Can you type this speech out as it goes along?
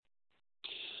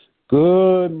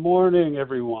Good morning,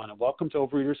 everyone, and welcome to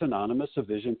Overeaters Anonymous, a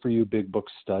Vision for You Big Book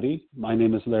study. My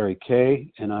name is Larry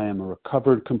Kay, and I am a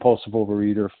recovered compulsive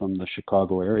overeater from the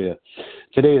Chicago area.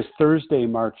 Today is Thursday,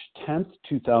 March 10th,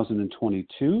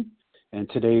 2022, and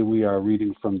today we are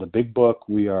reading from the Big Book.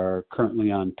 We are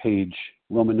currently on page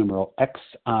Roman numeral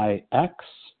XIX.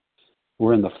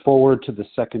 We're in the foreword to the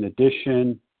second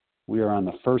edition. We are on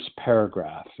the first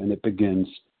paragraph, and it begins,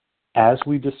 "As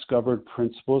we discovered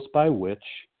principles by which,"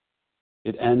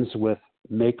 it ends with,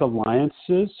 "make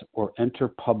alliances or enter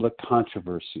public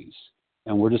controversies."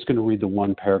 And we're just going to read the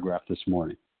one paragraph this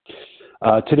morning.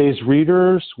 Today's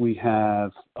readers, we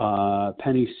have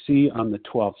Penny C. on the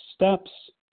 12 steps,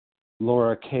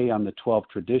 Laura K. on the 12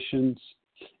 traditions,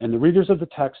 and the readers of the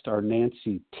text are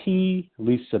Nancy T.,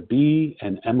 Lisa B.,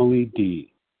 and Emily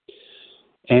D.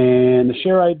 And the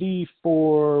share ID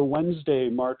for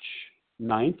Wednesday, March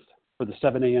 9th, for the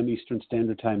 7 a.m. Eastern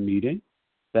Standard Time meeting,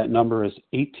 that number is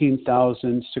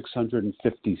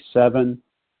 18,657.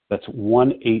 That's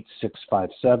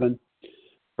 18657.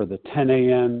 For the 10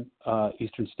 a.m.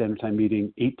 Eastern Standard Time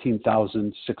meeting,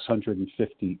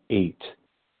 18,658.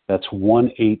 That's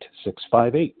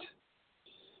 18658.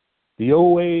 The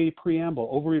OA preamble,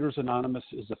 Overeaters Anonymous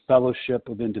is a fellowship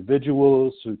of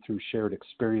individuals who, through shared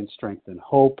experience, strength, and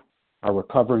hope, are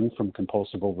recovering from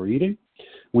compulsive overeating.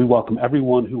 We welcome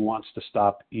everyone who wants to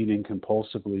stop eating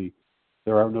compulsively.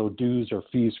 There are no dues or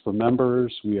fees for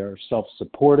members. We are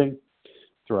self-supporting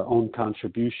through our own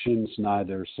contributions,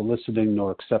 neither soliciting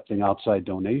nor accepting outside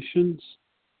donations.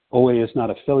 OA is not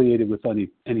affiliated with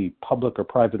any public or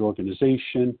private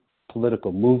organization,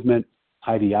 political movement,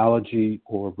 ideology,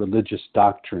 or religious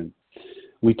doctrine.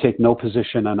 We take no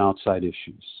position on outside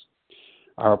issues.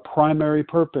 Our primary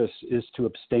purpose is to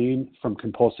abstain from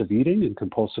compulsive eating and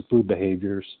compulsive food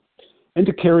behaviors, and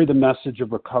to carry the message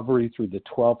of recovery through the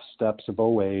 12 steps of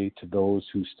OA to those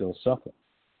who still suffer.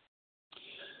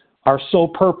 Our sole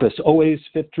purpose, OA's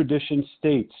fifth tradition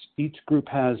states, each group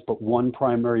has but one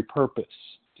primary purpose,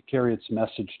 to carry its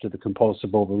message to the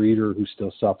compulsive overeater who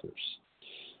still suffers.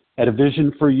 At a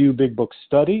Vision for You Big Book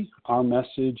study, our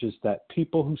message is that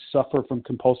people who suffer from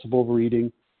compulsive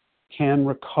overeating can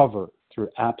recover through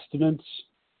abstinence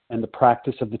and the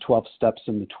practice of the 12 steps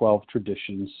and the 12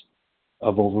 traditions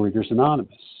of Overeaters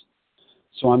Anonymous.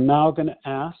 So I'm now going to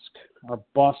ask our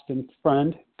Boston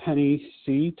friend, Penny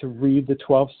C., to read the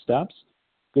 12 steps.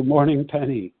 Good morning,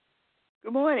 Penny.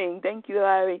 Good morning. Thank you,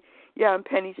 Larry. Yeah, I'm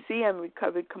Penny C. I'm a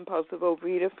recovered compulsive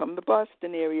overeater from the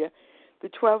Boston area. The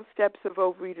 12 steps of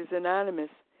Overeaters Anonymous.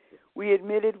 We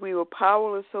admitted we were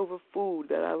powerless over food,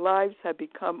 that our lives had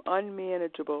become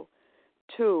unmanageable.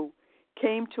 2,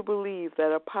 came to believe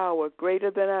that a power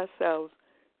greater than ourselves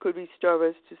could restore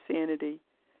us to sanity.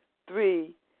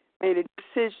 3, made a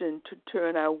decision to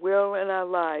turn our will and our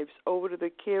lives over to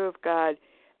the care of God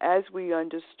as we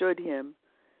understood Him.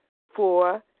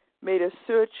 4, made a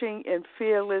searching and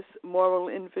fearless moral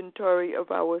inventory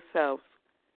of ourselves.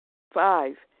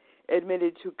 5,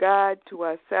 admitted to God, to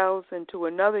ourselves, and to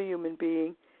another human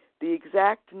being the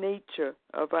exact nature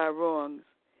of our wrongs.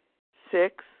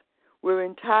 6, we're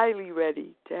entirely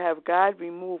ready to have God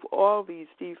remove all these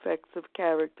defects of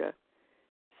character.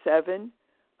 7,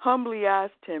 humbly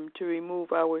asked Him to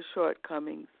remove our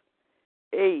shortcomings.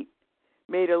 8,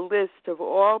 made a list of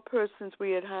all persons we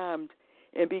had harmed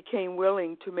and became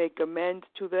willing to make amends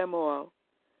to them all.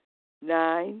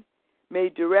 9,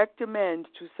 made direct amends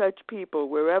to such people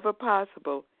wherever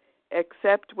possible,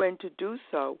 except when to do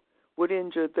so would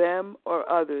injure them or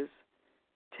others.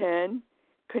 10,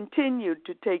 continued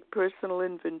to take personal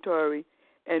inventory,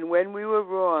 and when we were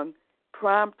wrong,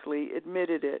 promptly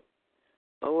admitted it.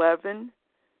 11,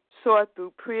 sought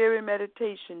through prayer and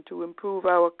meditation to improve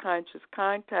our conscious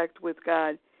contact with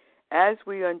God as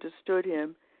we understood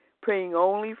Him, praying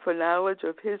only for knowledge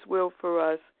of His will for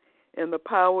us and the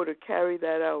power to carry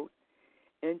that out.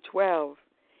 And 12,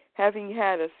 having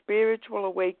had a spiritual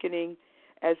awakening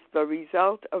as the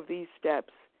result of these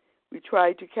steps, we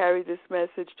try to carry this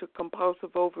message to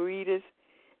compulsive overeaters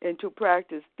and to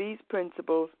practice these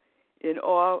principles in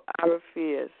all our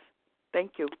affairs.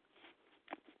 Thank you.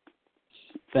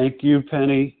 Thank you,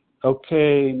 Penny.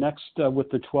 Okay, next with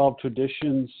the 12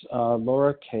 traditions,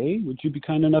 Laura K., would you be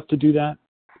kind enough to do that?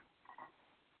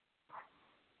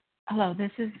 Hello,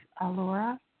 this is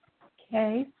Laura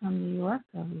K. from New York,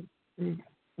 a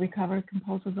recovered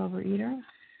compulsive overeater.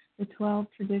 The 12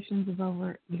 traditions of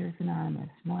Overeaters Anonymous.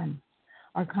 1,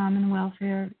 our common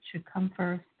welfare should come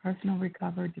first. Personal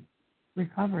recovery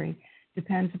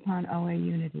depends upon OA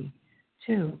unity.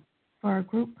 2, for our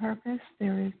group purpose,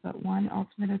 there is but one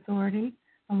ultimate authority,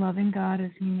 a loving God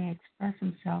as he may express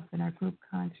himself in our group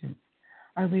conscience.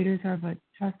 Our leaders are but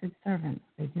trusted servants.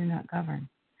 They do not govern.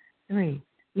 3.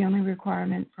 The only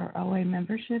requirement for OA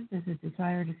membership is a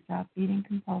desire to stop eating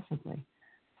compulsively.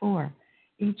 4.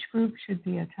 Each group should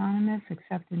be autonomous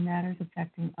except in matters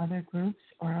affecting other groups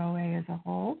or OA as a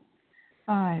whole.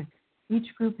 5.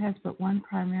 Each group has but one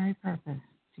primary purpose,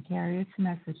 to carry its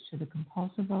message to the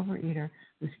compulsive overeater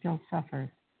who still suffers.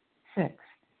 6.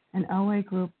 An OA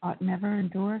group ought never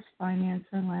endorse, finance,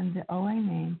 or lend the OA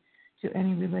name to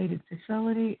any related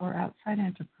facility or outside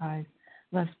enterprise,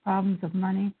 lest problems of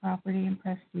money, property, and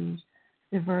prestige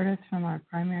divert us from our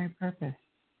primary purpose.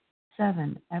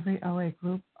 7. Every OA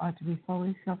group ought to be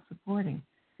fully self-supporting,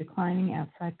 declining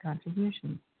outside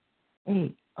contributions.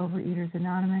 8. Overeaters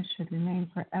Anonymous should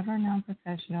remain forever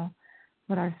non-professional,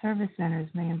 but our service centers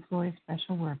may employ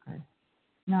special workers.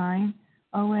 9.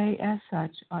 OA as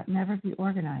such ought never be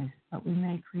organized, but we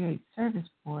may create service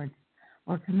boards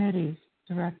or committees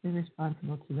directly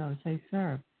responsible to those they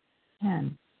serve.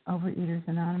 10. Overeaters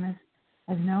Anonymous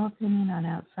has no opinion on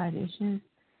outside issues,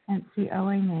 hence the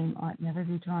OA name ought never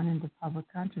be drawn into public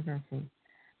controversy.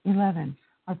 11.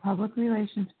 Our public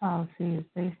relations policy is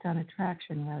based on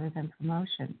attraction rather than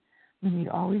promotion. We need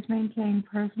always maintain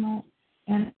personal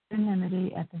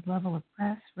anonymity at the level of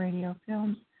press, radio,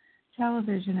 films,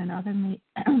 television, and other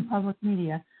public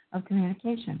media of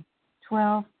communication.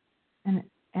 12.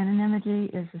 Anonymity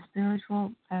is the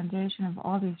spiritual foundation of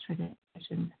all these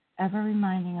traditions, ever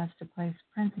reminding us to place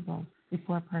principles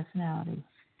before personalities.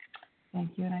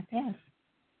 Thank you, and I pass.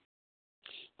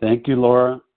 Thank you,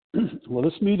 Laura. Well,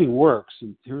 this meeting works,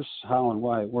 and here's how and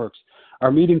why it works.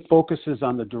 Our meeting focuses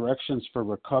on the directions for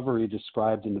recovery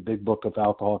described in the Big Book of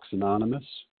Alcoholics Anonymous.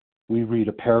 We read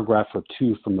a paragraph or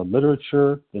two from the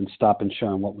literature, then stop and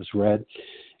share on what was read.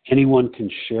 Anyone can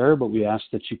share, but we ask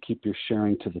that you keep your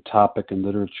sharing to the topic and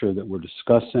literature that we're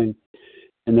discussing,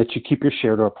 and that you keep your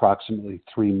share to approximately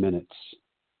 3 minutes.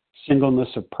 Singleness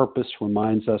of purpose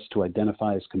reminds us to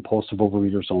identify as compulsive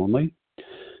overeaters only.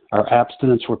 Our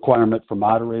abstinence requirement for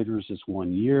moderators is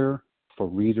 1 year. For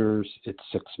readers, it's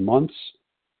 6 months.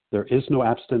 There is no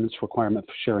abstinence requirement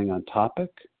for sharing on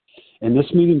topic. And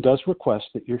this meeting does request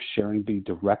that your sharing be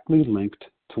directly linked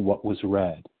to what was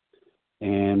read.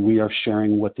 And we are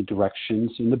sharing what the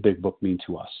directions in the Big Book mean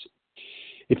to us.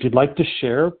 If you'd like to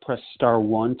share, press star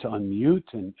 1 to unmute.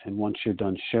 And once you're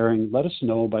done sharing, let us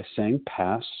know by saying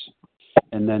pass.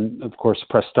 And then, of course,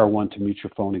 press star 1 to mute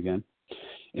your phone again.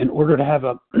 In order to have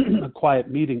a quiet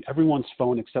meeting, everyone's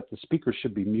phone except the speaker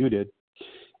should be muted.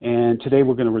 And today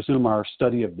we're going to resume our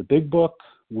study of the Big Book.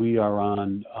 We are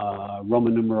on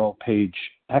Roman numeral page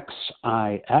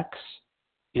XIX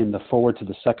in the foreword to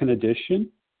the second edition.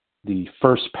 The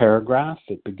first paragraph,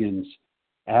 it begins,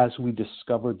 as we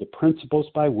discovered the principles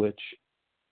by which,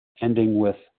 ending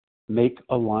with, make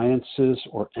alliances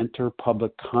or enter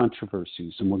public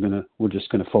controversies. And we're just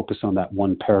going to focus on that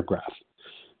one paragraph.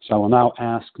 So I will now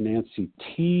ask Nancy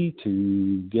T.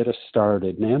 to get us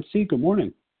started. Nancy, good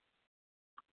morning.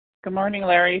 Good morning,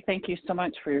 Larry. Thank you so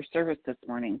much for your service this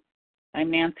morning. I'm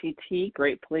Nancy T.,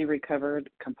 gratefully recovered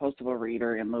compulsive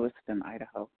overeater in Lewiston,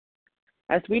 Idaho.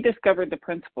 As we discovered the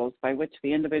principles by which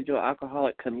the individual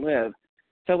alcoholic could live,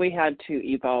 so we had to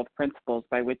evolve principles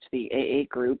by which the AA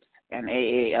groups and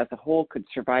AA as a whole could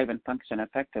survive and function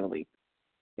effectively.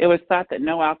 It was thought that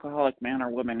no alcoholic man or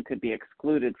woman could be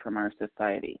excluded from our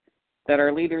society, that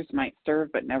our leaders might serve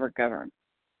but never govern,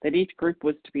 that each group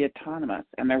was to be autonomous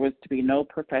and there was to be no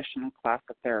professional class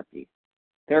of therapy.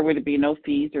 There were to be no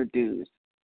fees or dues.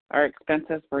 Our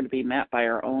expenses were to be met by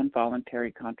our own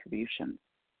voluntary contributions.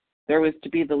 There was to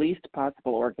be the least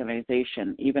possible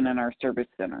organization, even in our service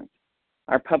centers.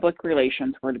 Our public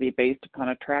relations were to be based upon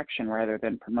attraction rather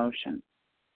than promotion.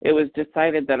 It was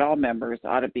decided that all members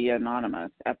ought to be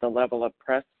anonymous at the level of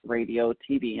press, radio,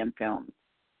 TV, and films,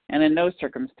 and in no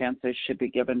circumstances should we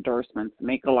give endorsements,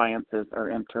 make alliances, or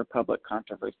enter public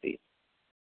controversies.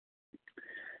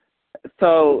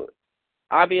 So,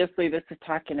 obviously, this is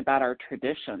talking about our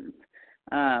traditions.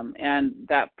 And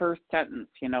that first sentence,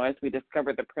 as we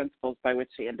discover the principles by which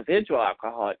the individual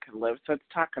alcoholic can live. So it's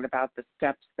talking about the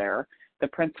steps there, the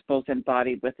principles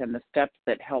embodied within the steps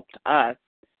that helped us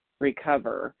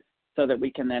recover so that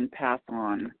we can then pass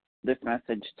on this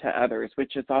message to others,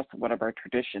 which is also one of our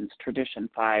traditions, Tradition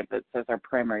 5, that says our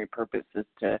primary purpose is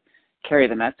to carry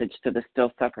the message to the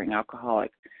still suffering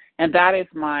alcoholic. And that is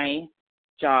my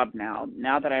job now.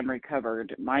 Now that I'm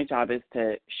recovered, my job is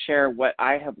to share what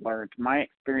I have learned, my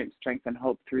experience, strength, and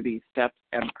hope through these steps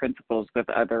and principles with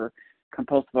other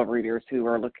compulsive overeaters who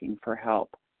are looking for help.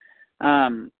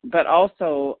 But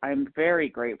also, I'm very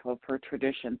grateful for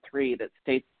Tradition 3 that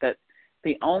states that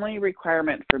the only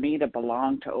requirement for me to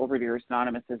belong to Overeaters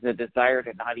Anonymous is a desire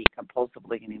to not eat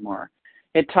compulsively anymore.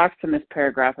 It talks in this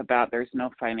paragraph about there's no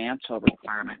financial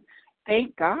requirement.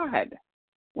 Thank God.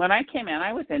 When I came in,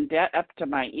 I was in debt up to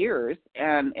my ears,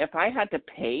 and if I had to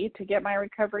pay to get my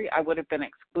recovery, I would have been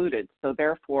excluded. So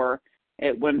therefore,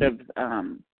 it wouldn't have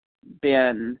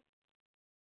been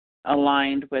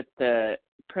aligned with the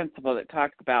principle that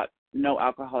talks about no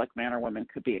alcoholic man or woman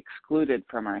could be excluded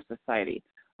from our society.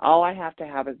 All I have to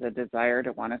have is a desire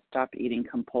to want to stop eating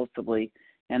compulsively,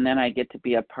 and then I get to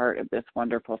be a part of this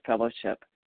wonderful fellowship.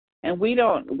 And we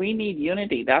need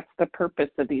unity. That's the purpose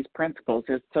of these principles,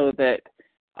 is so that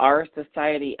our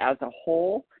society as a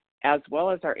whole, as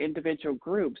well as our individual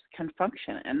groups, can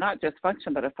function. And not just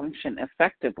function, but function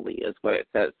effectively is what it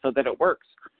says, so that it works.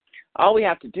 All we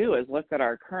have to do is look at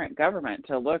our current government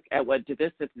to look at what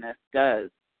divisiveness does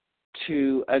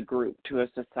to a group, to a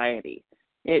society.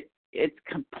 It's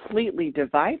completely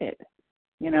divided,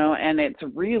 and it's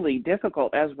really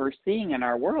difficult, as we're seeing in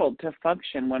our world, to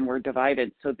function when we're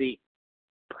divided. So the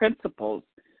principles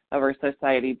of our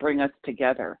society bring us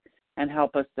together and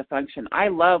help us to function. I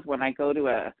love when I go to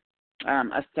a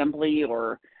assembly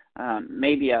or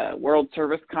maybe a World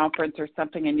Service Conference or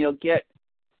something, and you'll get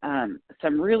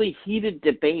some really heated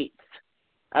debates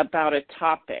about a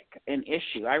topic, an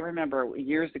issue. I remember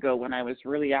years ago when I was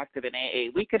really active in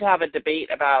AA, we could have a debate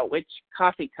about which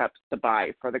coffee cups to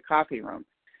buy for the coffee room.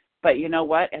 But you know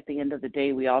what? At the end of the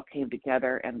day, we all came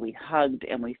together and we hugged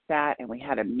and we sat and we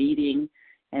had a meeting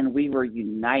and we were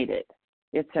united.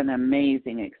 It's an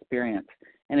amazing experience.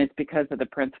 And it's because of the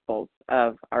principles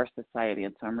of our society.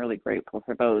 And so I'm really grateful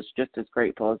for those, just as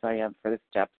grateful as I am for the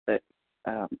steps that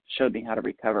showed me how to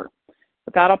recover.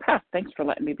 With that, I'll pass. Thanks for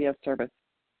letting me be of service.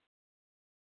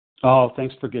 Oh,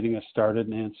 thanks for getting us started,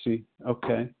 Nancy.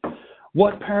 Okay.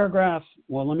 What paragraph?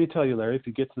 Well, let me tell you, Larry, if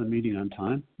you get to the meeting on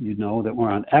time, you know that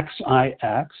we're on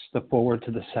XIX, the foreword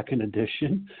to the second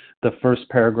edition, the first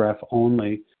paragraph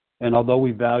only. And although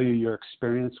we value your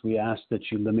experience, we ask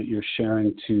that you limit your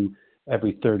sharing to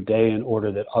every third day in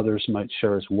order that others might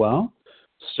share as well.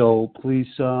 So please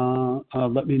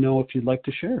let me know if you'd like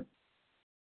to share.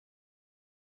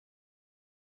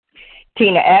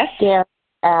 Tina S. Sarah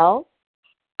L.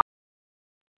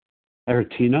 I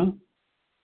heard Tina.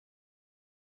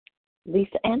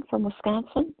 Lisa N. from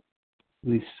Wisconsin.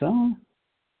 Lisa.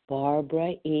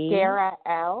 Barbara E. Dara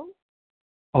L.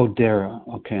 Oh, Dara.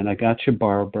 Okay, and I got you,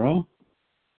 Barbara.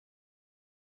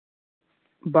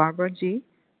 Barbara G.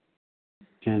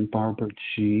 And Barbara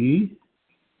G.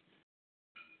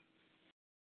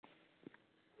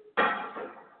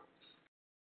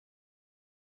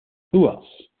 Who else?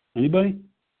 Anybody?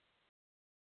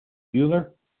 Bueller?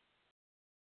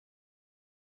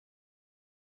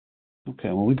 Okay,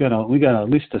 well, we got at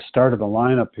least a start of a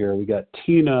lineup here. We got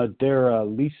Tina, Dara,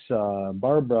 Lisa,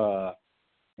 Barbara,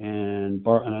 and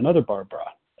another Barbara.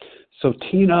 So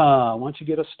Tina, why don't you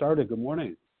get us started? Good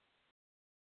morning.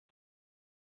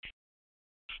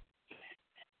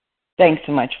 Thanks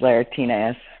so much, Larry. Tina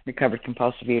S., recovered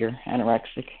compulsive eater,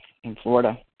 anorexic in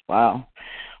Florida. Wow,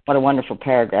 what a wonderful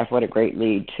paragraph. What a great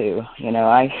lead too.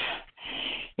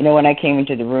 When I came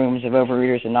into the rooms of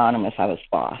Overeaters Anonymous, I was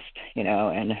lost.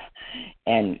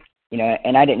 And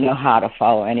I didn't know how to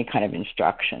follow any kind of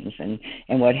instructions.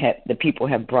 And what the people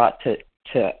have brought to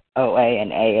OA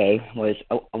and AA was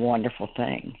a wonderful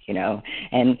thing,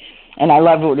 And I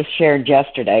love what was shared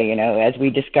yesterday, as we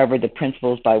discovered the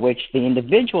principles by which the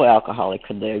individual alcoholic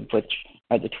could live, which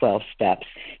are the 12 steps,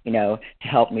 to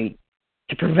help me,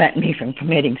 to prevent me from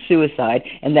committing suicide,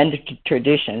 and then the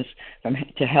traditions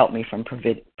to help me from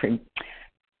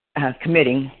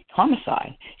committing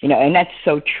homicide, and that's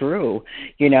so true,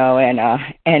 and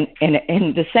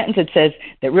the sentence it says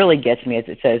that really gets me is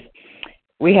it says,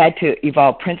 we had to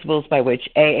evolve principles by which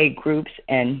AA groups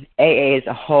and AA as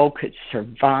a whole could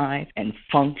survive and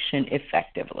function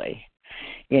effectively.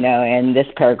 And this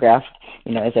paragraph,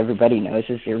 as everybody knows,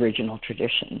 is the original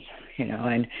traditions,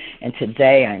 and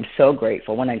today I'm so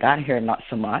grateful. When I got here, not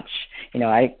so much,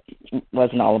 I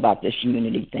wasn't all about this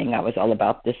unity thing. I was all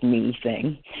about this me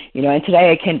thing, and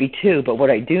today I can be too, but what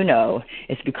I do know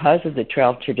is because of the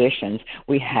 12 traditions,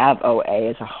 we have OA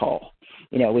as a whole.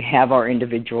 We have our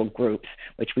individual groups,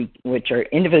 which are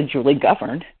individually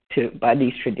governed, by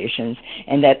these traditions,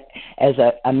 and that as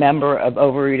a member of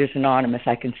Overeaters Anonymous,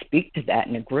 I can speak to that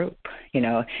in a group,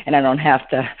 and I don't have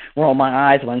to roll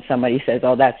my eyes when somebody says,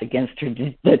 oh, that's against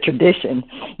the tradition,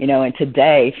 and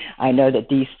today I know that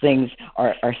these things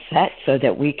are set so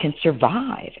that we can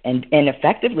survive and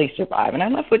effectively survive. And I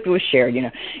love what was shared,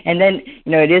 and then,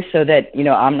 it is so that,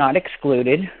 I'm not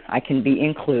excluded, I can be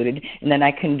included, and then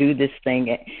I can do this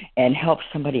thing and help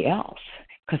somebody else.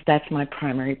 Because that's my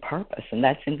primary purpose, and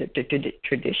that's in the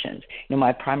traditions.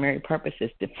 My primary purpose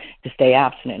is to stay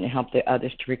abstinent and help the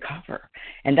others to recover.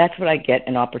 And that's what I get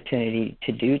an opportunity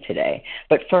to do today.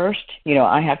 But first,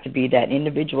 I have to be that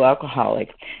individual alcoholic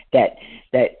that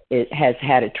has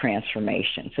had a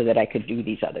transformation so that I could do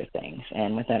these other things.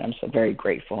 And with that, I'm so very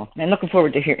grateful. And looking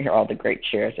forward to hear all the great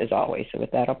shares, as always. So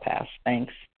with that, I'll pass.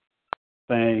 Thanks.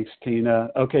 Thanks, Tina.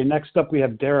 Okay, next up we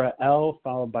have Dara L.,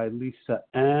 followed by Lisa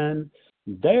N.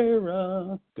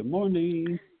 Dara, good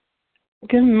morning.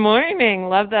 Good morning.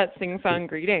 Love that sing-song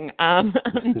greeting. I'm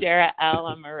Dara L.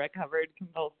 I'm a recovered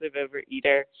compulsive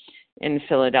overeater in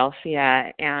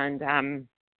Philadelphia. And,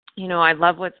 I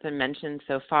love what's been mentioned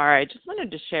so far. I just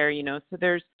wanted to share, so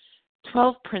there's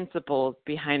 12 principles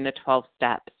behind the 12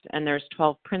 steps, and there's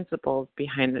 12 principles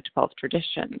behind the 12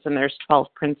 traditions, and there's 12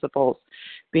 principles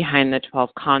behind the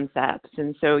 12 concepts.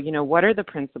 And so, what are the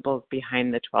principles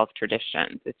behind the 12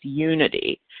 traditions? It's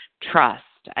unity, trust,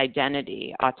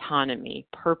 identity, autonomy,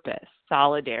 purpose,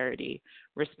 solidarity,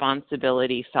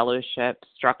 responsibility, fellowship,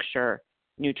 structure,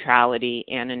 neutrality,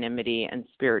 anonymity, and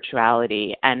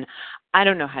spirituality. And I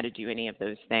don't know how to do any of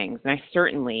those things. And I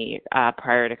certainly,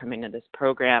 prior to coming to this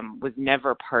program, was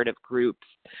never part of groups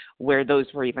where those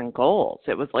were even goals.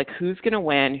 It was like, who's going to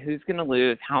win? Who's going to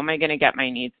lose? How am I going to get my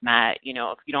needs met?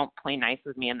 If you don't play nice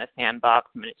with me in the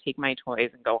sandbox, I'm going to take my toys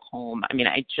and go home. I mean,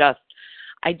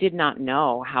 I did not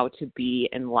know how to be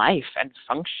in life and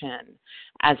function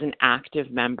as an active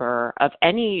member of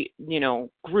any,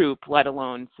 group, let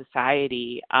alone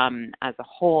society as a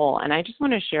whole. And I just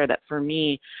want to share that for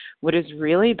me, what has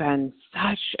really been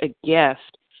such a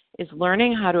gift is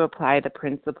learning how to apply the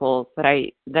principles that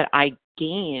I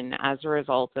gain as a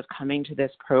result of coming to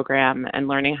this program and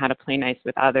learning how to play nice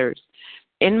with others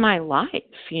in my life,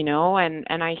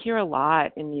 and I hear a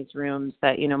lot in these rooms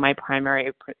that, my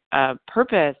primary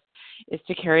purpose is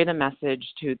to carry the message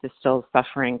to the still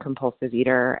suffering compulsive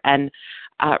eater. And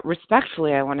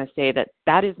respectfully, I want to say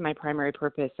that is my primary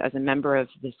purpose as a member of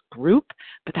this group,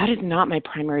 but that is not my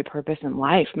primary purpose in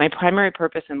life. My primary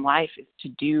purpose in life is to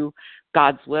do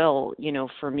God's will,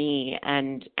 for me.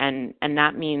 And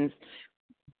that means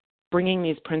bringing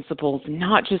these principles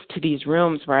not just to these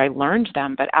rooms where I learned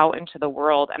them, but out into the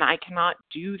world. And I cannot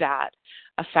do that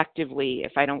effectively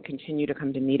if I don't continue to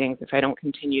come to meetings, if I don't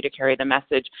continue to carry the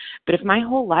message. But if my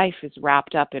whole life is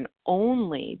wrapped up in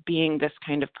only being this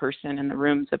kind of person in the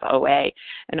rooms of OA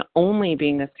and only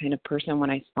being this kind of person when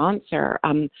I sponsor,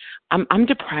 I'm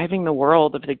depriving the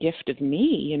world of the gift of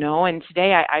me, And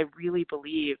today I really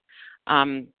believe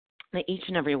that each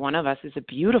and every one of us is a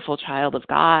beautiful child of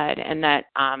God, and that,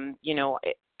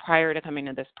 prior to coming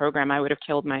to this program, I would have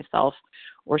killed myself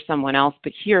or someone else.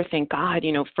 But here, thank God,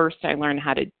 first I learned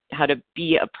how to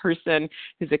be a person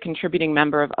who's a contributing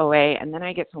member of OA, and then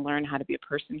I get to learn how to be a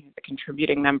person who's a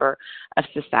contributing member of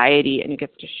society and who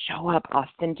gets to show up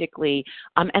authentically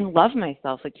and love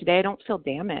myself. Like today, I don't feel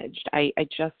damaged. I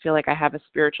just feel like I have a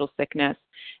spiritual sickness,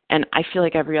 and I feel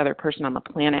like every other person on the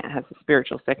planet has a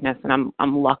spiritual sickness, and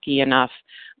I'm lucky enough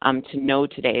to know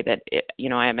today that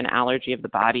I have an allergy of the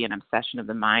body, an obsession of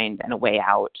the mind, and a way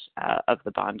out of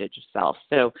the bondage of self.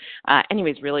 So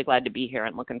anyways, really glad to be here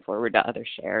and looking forward to other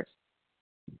shares.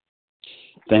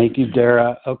 Thank you,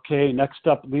 Dara. Okay, next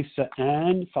up, Lisa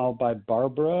Ann, followed by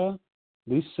Barbara.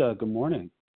 Lisa, good morning.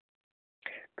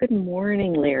 Good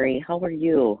morning, Larry. How are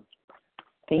you?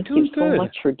 Thank you so good.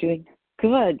 much for doing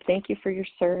good. Thank you for your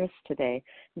service today.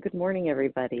 And good morning,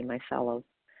 everybody, my fellows.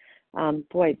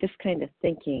 This kind of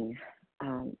thinking,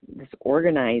 this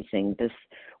organizing,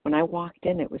 when I walked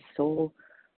in, it was so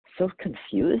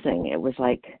confusing. It was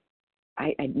like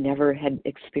I never had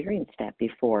experienced that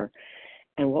before.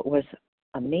 And what was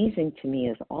amazing to me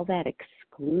is all that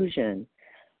exclusion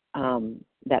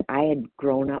that I had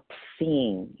grown up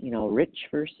seeing, rich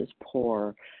versus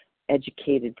poor,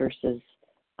 educated versus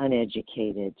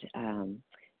uneducated.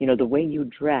 The way you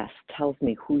dress tells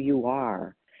me who you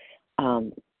are.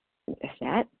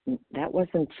 That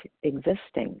wasn't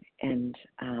existing, and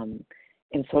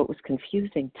so it was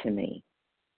confusing to me.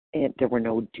 There were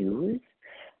no dues,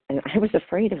 and I was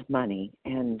afraid of money,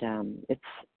 and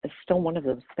it's still one of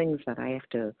those things that I have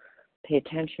to pay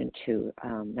attention to,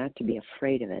 not to be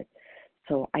afraid of it.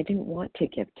 so I didn't want to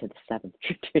give to the seventh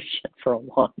tradition for a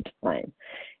long time.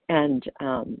 And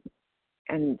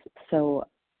so,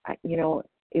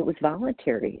 it was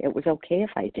voluntary. It was okay if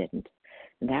I didn't.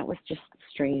 And that was just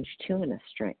strange too,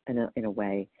 in a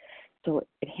way. So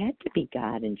it had to be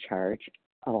God in charge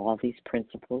of all these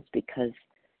principles, because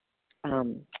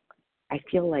I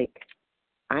feel like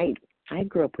I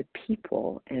grew up with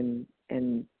people and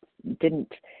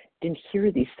didn't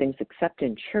hear these things except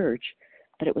in church,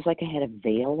 but it was like I had a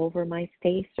veil over my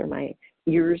face or my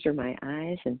ears or my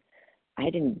eyes, and I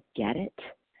didn't get it.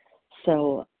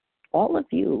 So all of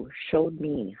you showed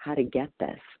me how to get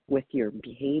this with your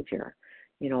behavior,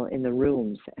 in the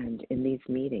rooms and in these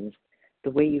meetings, the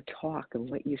way you talk and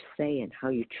what you say and how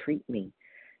you treat me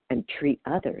and treat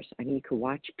others. I mean, you could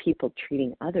watch people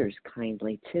treating others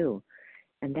kindly too.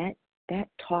 And that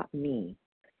taught me.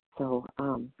 So,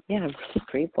 I'm really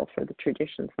grateful for the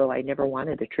traditions, though I never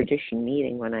wanted a tradition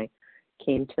meeting when I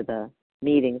came to the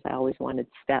meetings. I always wanted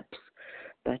steps.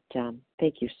 But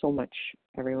thank you so much,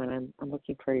 everyone. I'm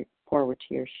looking forward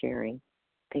to your sharing.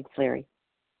 Thanks, Larry.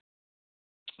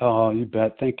 Oh, you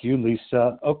bet. Thank you,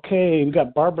 Lisa. Okay, we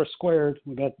got Barbara squared.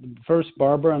 We got the first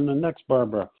Barbara and the next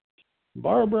Barbara.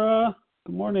 Barbara,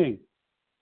 good morning.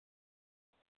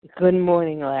 Good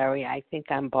morning, Larry. I think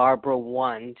I'm Barbara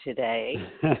 1 today.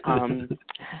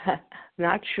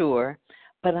 Not sure,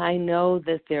 but I know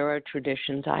that there are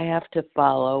traditions I have to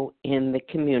follow in the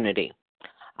community.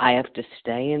 I have to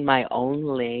stay in my own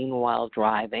lane while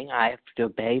driving. I have to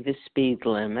obey the speed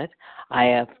limit. I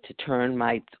have to turn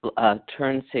my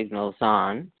turn signals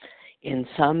on. In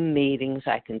some meetings,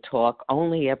 I can talk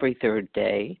only every third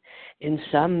day. In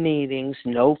some meetings,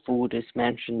 no food is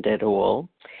mentioned at all.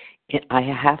 I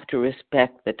have to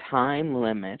respect the time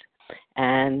limit,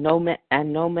 and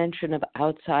no mention of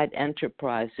outside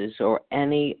enterprises or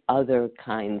any other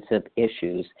kinds of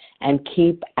issues, and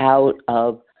keep out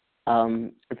of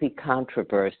the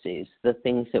controversies, the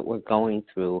things that we're going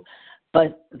through.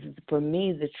 But for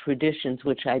me, the traditions,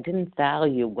 which I didn't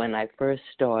value when I first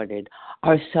started,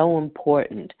 are so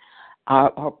important.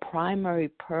 Our primary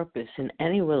purpose in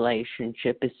any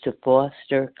relationship is to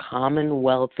foster common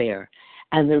welfare,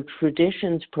 and the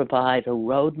traditions provide a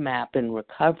roadmap in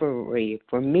recovery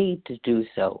for me to do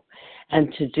so.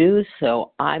 And to do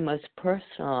so, I must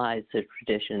personalize the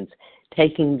traditions,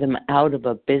 taking them out of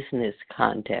a business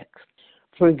context.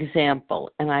 For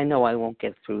example, and I know I won't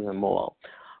get through them all,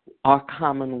 our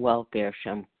common welfare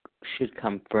should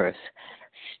come first.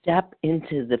 Step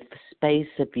into the space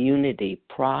of unity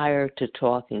prior to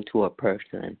talking to a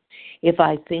person. If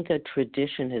I think a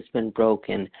tradition has been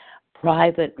broken,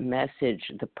 private message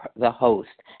the host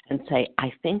and say,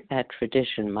 I think that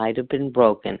tradition might have been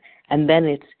broken, and then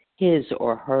it's his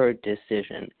or her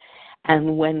decision.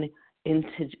 And when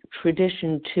into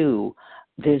tradition 2,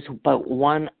 there's but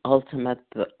one ultimate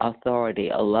authority,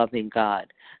 a loving God.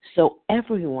 So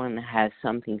everyone has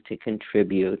something to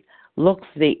contribute. Look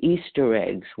for the Easter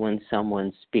eggs when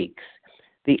someone speaks.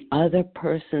 The other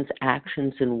person's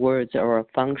actions and words are a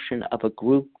function of a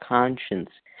group conscience.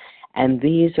 And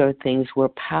these are things we're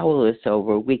powerless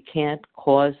over. We can't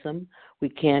cause them, we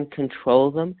can't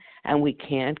control them, and we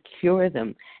can't cure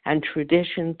them. And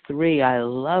tradition 3, I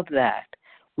love that.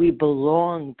 We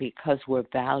belong because we're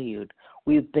valued.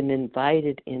 We've been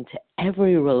invited into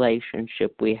every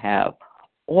relationship we have,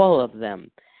 all of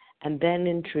them. And then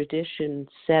in tradition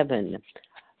 7,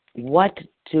 what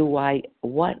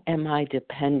am I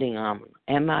depending on?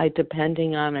 Am I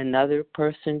depending on another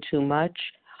person too much?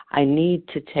 I need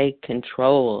to take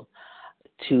control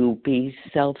to be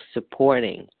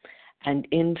self-supporting. And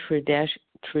in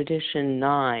tradition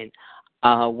 9,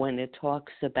 when it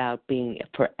talks about being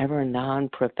forever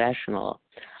non-professional,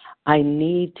 I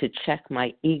need to check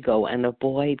my ego and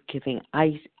avoid giving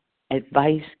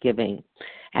advice giving.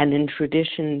 And in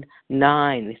tradition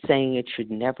 9, saying it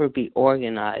should never be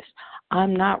organized,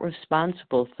 I'm not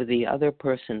responsible for the other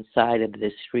person's side of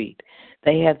the street.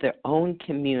 They have their own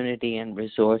community and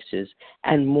resources,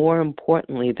 and more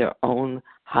importantly, their own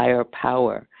higher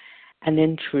power. And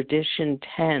in tradition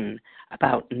 10,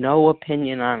 about no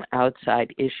opinion on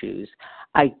outside issues,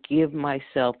 I give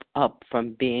myself up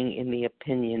from being in the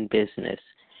opinion business.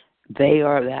 They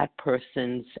are that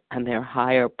person's and their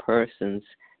higher person's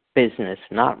business,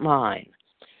 not mine.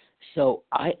 So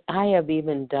I have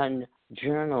even done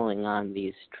journaling on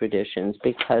these traditions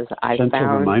because I found...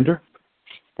 Gentle reminder?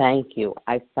 Thank you.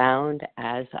 I found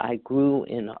as I grew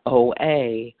in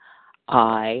OA,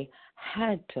 I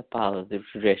had to follow the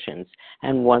traditions.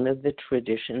 And one of the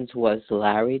traditions was,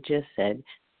 Larry just said,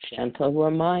 gentle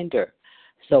reminder.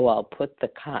 So I'll put the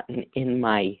cotton in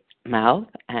my mouth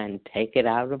and take it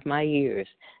out of my ears.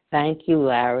 Thank you,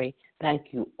 Larry. Thank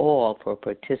you all for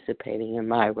participating in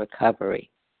my recovery.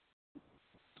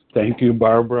 Thank you,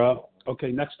 Barbara.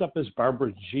 Okay, next up is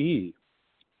Barbara G.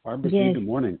 Barbara G, Yes. good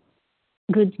morning.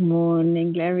 Good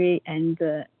morning, Larry, and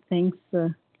thanks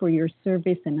for your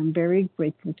service. And I'm very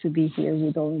grateful to be here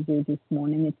with all of you this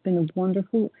morning. It's been a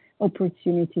wonderful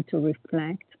opportunity to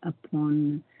reflect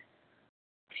upon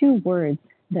a few words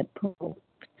that popped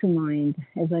to mind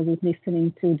as I was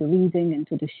listening to the reading and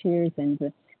to the shares. And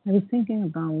I was thinking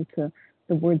about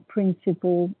the word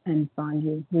principle and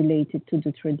value related to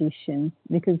the traditions,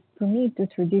 because for me, the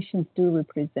traditions do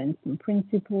represent some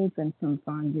principles and some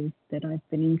values that I've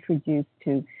been introduced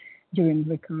to during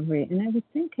recovery. And I was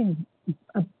thinking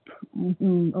of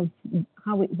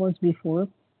how it was before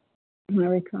my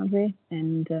recovery,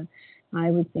 and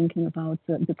I was thinking about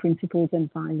the principles and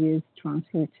values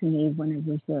transferred to me when I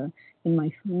was in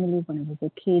my family, when I was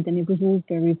a kid, and it was all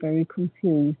very, very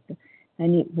confused,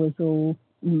 and it was all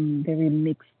very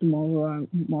mixed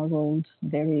morals,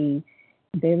 very,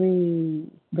 very,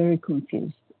 very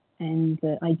confused. And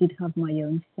I did have my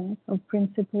own set of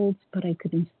principles, but I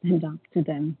couldn't stand up to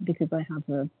them because I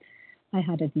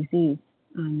had a disease,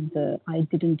 and I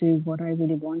didn't do what I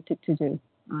really wanted to do.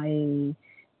 I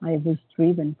was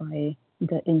driven by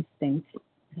the instinct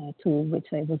to which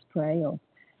I was prey of.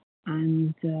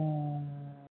 And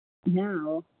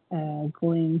now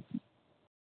going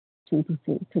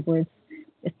towards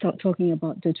talking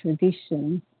about the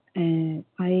traditions,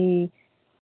 I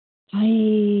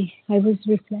was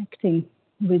reflecting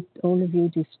with all of you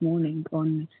this morning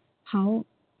on how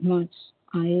much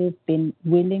I have been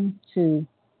willing to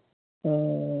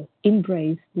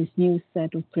embrace this new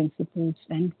set of principles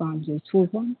and values for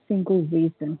one single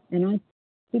reason. And I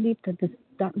believe that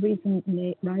that reason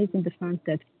lies in the fact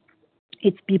that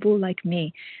it's people like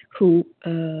me who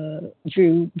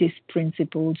drew these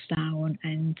principles down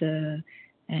and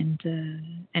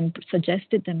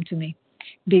suggested them to me,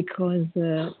 because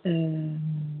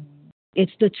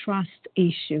it's the trust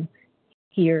issue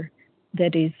here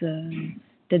that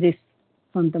is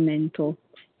fundamental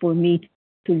for me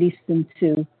to listen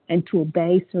to and to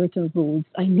obey certain rules.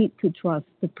 I need to trust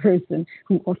the person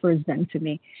who offers them to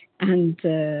me, and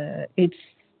it's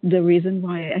the reason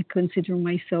why I consider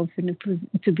myself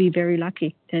to be very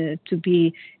lucky, to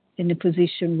be in a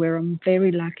position where I'm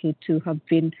very lucky to have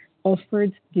been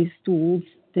offered these tools,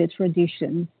 the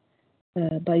traditions,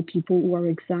 by people who are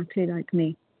exactly like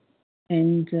me.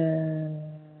 And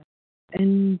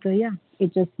yeah,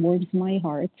 it just warms my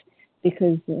heart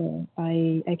because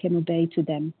I can obey to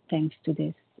them thanks to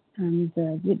this. And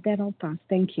with that, I'll pass.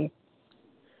 Thank you.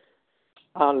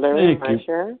 Larry, Thank you. I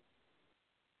share?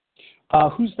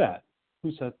 Who's that?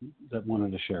 Who's that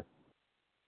wanted to share?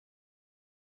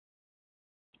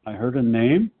 I heard a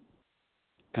name.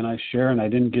 Can I share? And I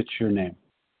didn't get your name.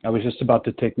 I was just about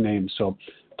to take names. So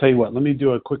tell you what, let me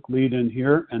do a quick lead in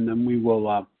here, and then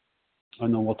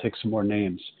we'll take some more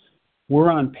names. We're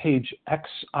on page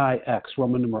XIX,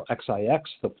 Roman numeral XIX,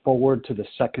 the foreword to the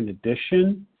second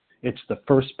edition. It's the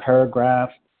first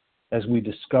paragraph, as we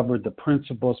discovered the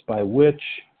principles by which,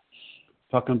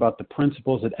 talking about the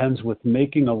principles, it ends with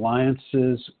making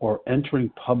alliances or entering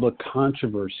public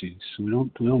controversies. We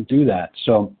don't do that.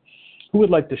 So who would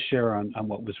like to share on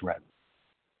what was read?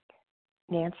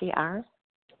 Nancy R.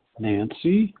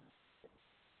 Nancy.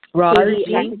 Roz.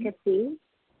 Jessica C.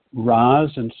 Roz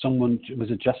and someone,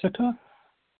 was it Jessica?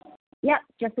 Yeah,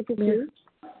 Jessica C.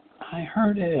 I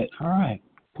heard it. All right.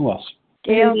 Who else?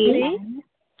 Gail C.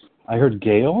 I heard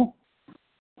Gail.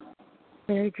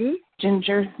 Mary G.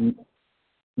 Ginger.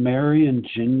 Mary and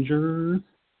Ginger.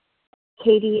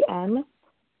 Katie M.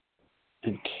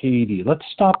 And Katie. Let's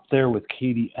stop there with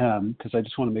Katie M, because I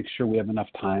just want to make sure we have enough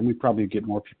time. We probably get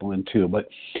more people in too, but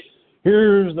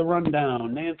here's the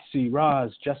rundown. Nancy,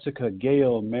 Roz, Jessica,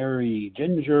 Gail, Mary,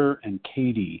 Ginger, and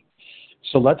Katie.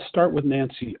 So let's start with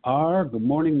Nancy R. Good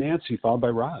morning, Nancy, followed by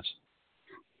Roz.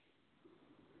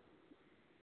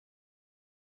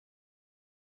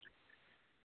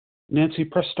 Nancy,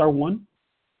 press *1.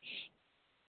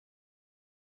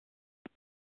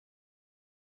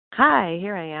 Hi,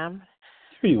 here I am.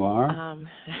 Here you are.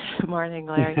 Good morning,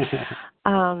 Larry.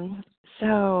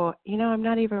 So, I'm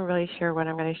not even really sure what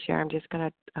I'm going to share. I'm just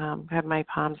going to have my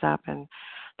palms up and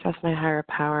trust my higher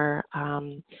power.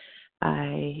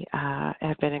 I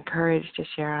have been encouraged to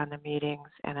share on the meetings,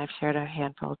 and I've shared a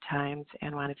handful of times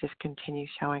and want to just continue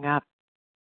showing up.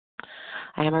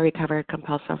 I am a recovered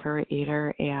compulsive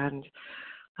overeater, and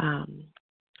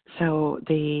so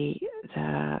the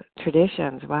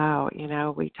traditions, wow,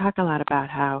 we talk a lot about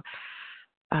how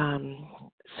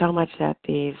so much that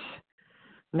these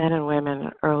men and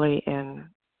women early in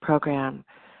program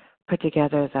put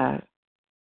together the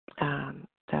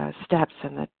steps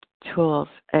and the tools,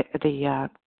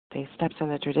 the steps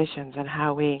and the traditions, and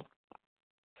how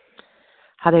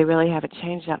they really haven't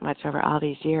changed that much over all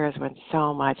these years when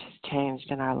so much has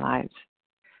changed in our lives.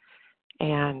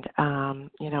 And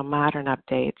modern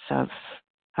updates of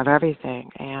everything,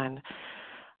 and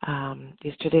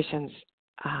these traditions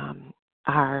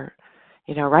are,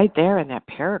 right there in that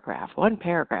paragraph. One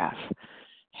paragraph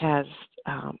has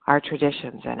our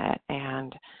traditions in it,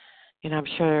 and I'm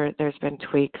sure there's been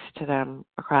tweaks to them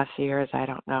across the years. I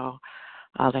don't know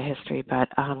all the history, but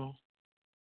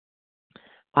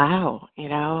wow,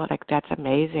 that's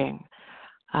amazing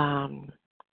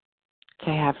to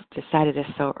have decided this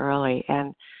so early,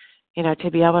 and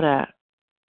to be able to,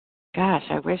 gosh,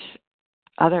 I wish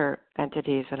other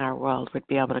entities in our world would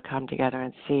be able to come together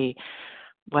and see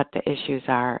what the issues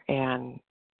are and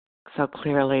so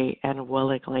clearly and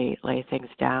willingly lay things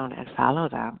down and follow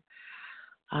them.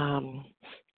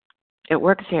 It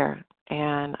works here,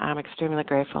 and I'm extremely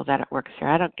grateful that it works here.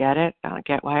 I don't get it. I don't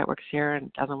get why it works here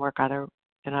and doesn't work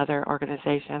in other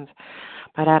organizations,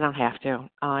 but I don't have to.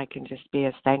 I can just be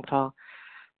as thankful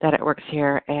that it works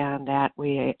here and that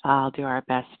we all do our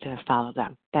best to follow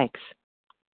them. Thanks.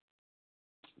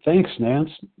 Thanks,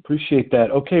 Nance. Appreciate that.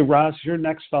 Okay, Roz, you're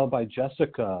next, followed by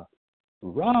Jessica.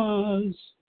 Roz.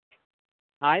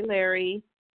 Hi, Larry.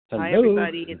 Hello. Hi,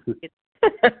 everybody.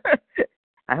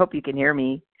 I hope you can hear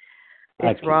me.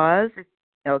 It's Roz.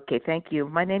 Okay, thank you.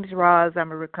 My name's Roz.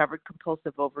 I'm a recovered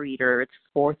compulsive overeater. It's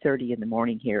 4:30 in the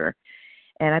morning here.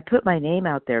 And I put my name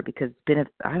out there because it's been,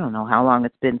 I don't know how long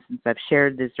it's been since I've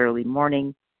shared this early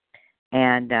morning.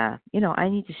 And, I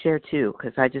need to share too,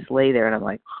 because I just lay there and I'm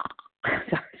like,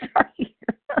 sorry.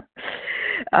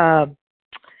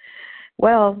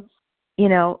 Well,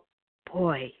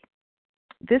 boy,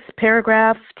 this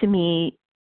paragraph to me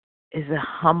is a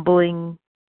humbling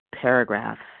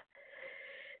paragraph.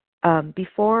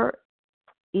 Before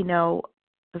I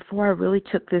really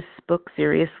took this book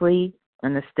seriously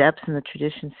and the steps and the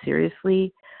traditions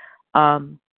seriously,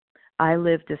 I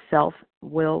lived a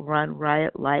self-will run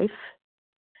riot life,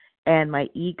 and my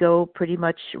ego pretty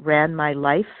much ran my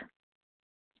life.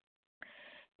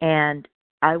 And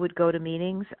I would go to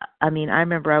meetings. I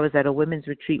remember I was at a women's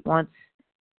retreat once,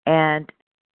 and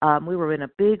we were in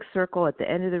a big circle at the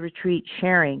end of the retreat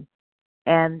sharing,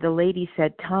 and the lady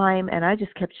said time, and I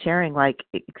just kept sharing like,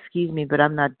 excuse me, but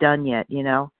I'm not done yet,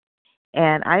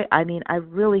 And I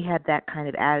really had that kind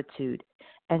of attitude.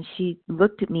 And she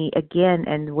looked at me again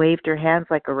and waved her hands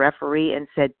like a referee and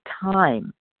said,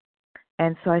 time.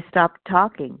 And so I stopped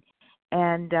talking.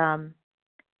 And,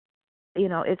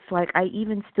 it's like I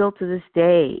even still to this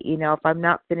day, if I'm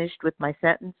not finished with my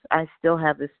sentence, I still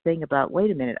have this thing about,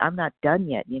 wait a minute, I'm not done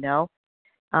yet,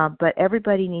 But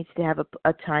everybody needs to have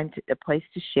a time, a place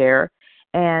to share.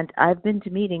 And I've been to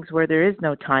meetings where there is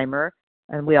no timer,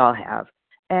 and we all have.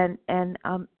 And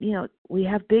we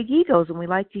have big egos, and we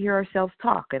like to hear ourselves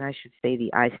talk. And I should say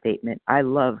the I statement. I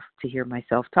love to hear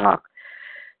myself talk.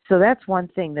 So that's one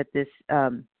thing that this,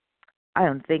 I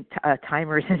don't think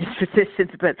timer is in its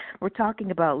traditions, but we're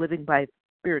talking about living by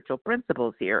spiritual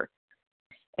principles here.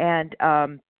 And,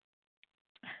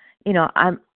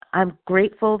 I'm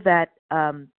grateful that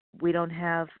we don't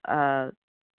have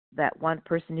that one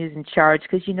person who's in charge,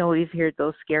 because, we've heard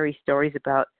those scary stories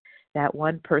about that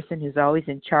one person who's always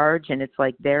in charge, and it's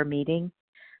like their meeting.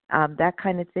 That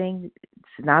kind of thing,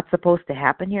 it's not supposed to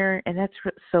happen here, and that's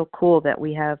so cool that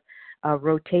we have a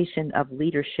rotation of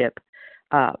leadership.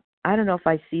 I don't know if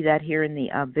I see that here in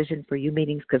the Vision for You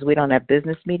meetings, because we don't have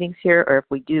business meetings here, or if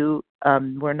we do,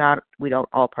 we don't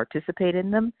all participate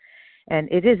in them. And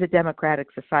it is a democratic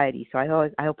society, so I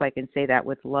hope I can say that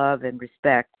with love and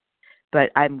respect.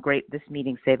 But I'm great. This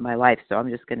meeting saved my life, so I'm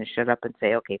just going to shut up and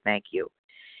say, okay, thank you.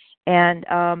 And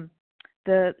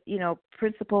the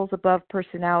principles above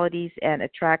personalities and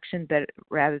attraction, but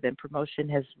rather than promotion,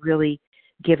 has really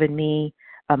given me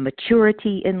a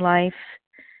maturity in life.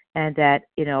 And that,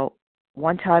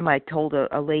 one time I told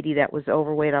a lady that was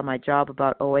overweight on my job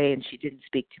about OA, and she didn't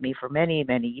speak to me for many,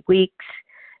 many weeks.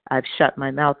 I've shut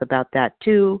my mouth about that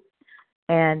too.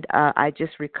 And I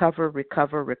just recover,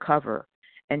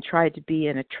 and tried to be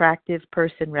an attractive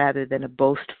person rather than a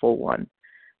boastful one.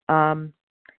 And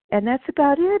that's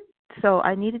about it. So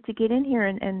I needed to get in here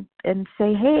and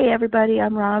say, hey, everybody,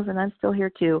 I'm Roz, and I'm still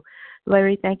here too.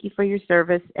 Larry, thank you for your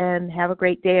service, and have a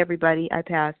great day, everybody. I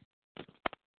pass.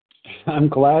 I'm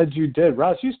glad you did.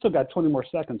 Roz, you still got 20 more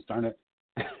seconds, darn it.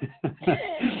 All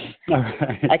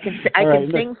right. I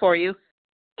can sing for you.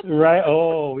 Right.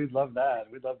 Oh, we'd love that.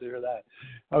 We'd love to hear that.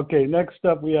 Okay, next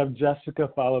up we have Jessica,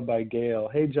 followed by Gail.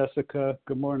 Hey, Jessica.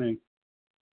 Good morning.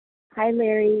 Hi,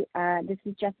 Larry. This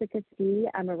is Jessica C.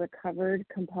 I'm a recovered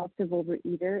compulsive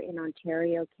overeater in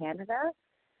Ontario, Canada.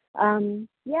 I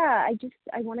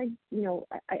wanted,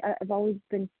 I've always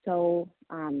been so,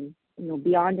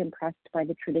 beyond impressed by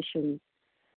the traditions.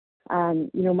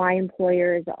 My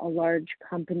employer is a large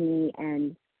company,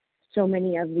 and so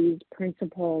many of these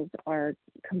principles are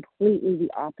completely the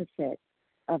opposite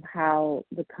of how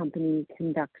the company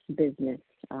conducts business.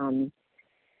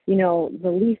 The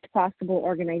least possible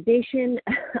organization,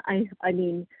 I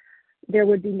mean, there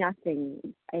would be nothing.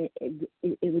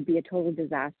 It would be a total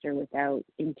disaster without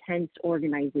intense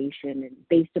organization and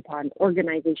based upon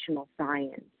organizational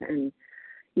science and,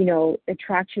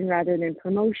 attraction rather than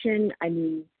promotion. I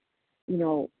mean,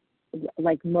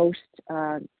 like most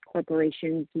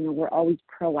corporations, we're always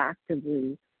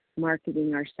proactively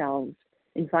marketing ourselves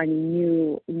and finding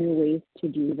new ways to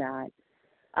do that.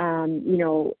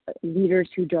 Leaders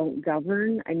who don't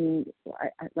govern, I mean,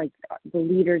 like the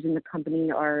leaders in the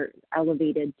company are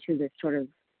elevated to this sort of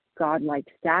godlike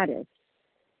status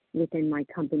within my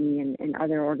company and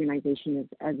other organizations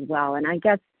as well. And I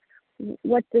guess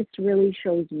what this really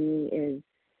shows me is,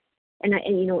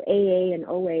 AA and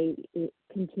OA, it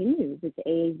continues.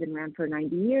 AA has been around for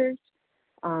 90 years.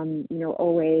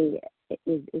 OA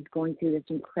is going through this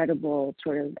incredible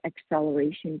sort of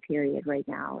acceleration period right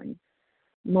now. And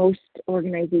most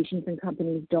organizations and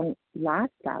companies don't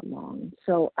last that long.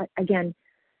 So again,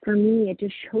 for me, it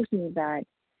just shows me that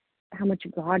how much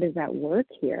God is at work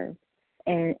here.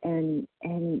 And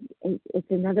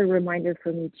it's another reminder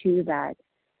for me too that,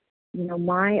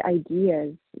 my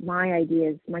ideas,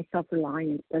 my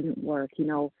self-reliance doesn't work.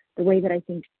 The way that I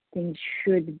think things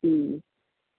should be,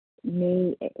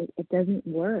 it doesn't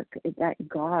work. That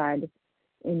God,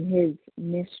 in his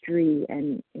mystery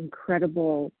and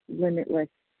incredible, limitless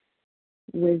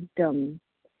wisdom,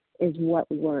 is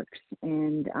what works,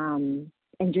 and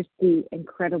just the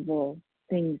incredible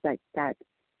things that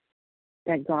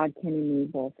God can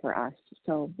enable for us.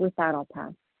 So with that, I'll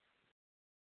pass.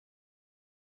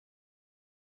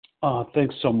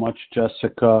 Thanks so much,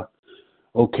 Jessica.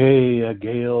 Okay,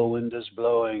 Gail, wind is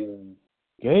blowing.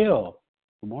 Gail,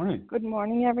 good morning. Good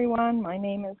morning, everyone. My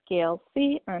name is Gail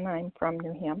C., and I'm from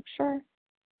New Hampshire,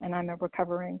 and I'm a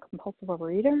recovering compulsive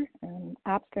overeater and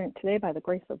abstinent today by the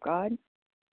grace of God.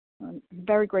 I'm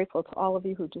very grateful to all of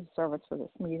you who do service for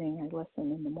this meeting. I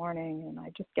listen in the morning, and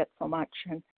I just get so much.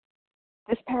 And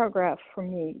this paragraph for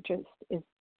me just is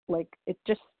like, it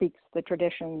just speaks the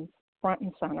traditions front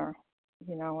and center.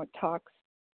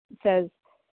 It says,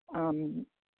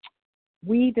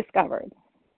 we discovered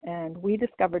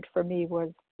for me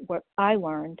was what I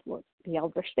learned was the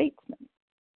elder statesmen.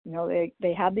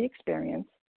 They had the experience.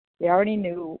 They already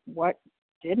knew what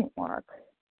didn't work,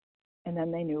 and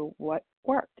then they knew what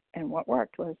worked. And what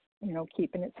worked was,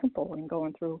 keeping it simple and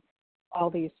going through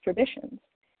all these traditions.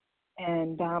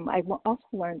 And I also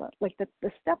learned that, like,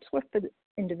 the steps were for the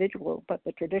individual, but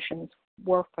the traditions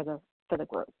were for the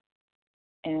group,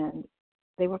 and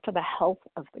they were for the health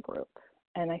of the group.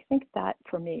 And I think that,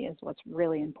 for me, is what's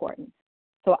really important.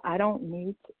 So I don't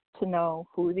need to know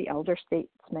who the elder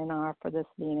statesmen are for this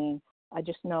meeting. I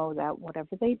just know that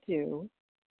whatever they do,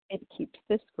 it keeps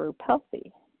this group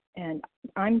healthy. And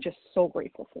I'm just so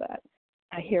grateful for that.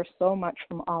 I hear so much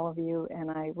from all of you,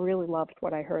 and I really loved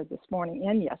what I heard this morning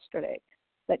and yesterday.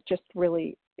 That just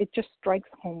really, it just strikes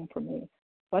home for me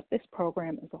what this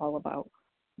program is all about,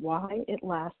 why it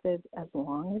lasted as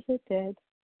long as it did,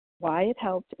 why it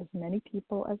helped as many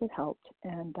people as it helped.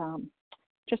 And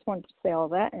just wanted to say all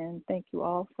that, and thank you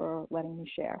all for letting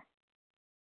me share.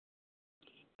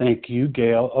 Thank you,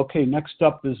 Gail. Okay, next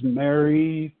up is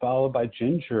Mary, followed by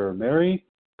Ginger. Mary,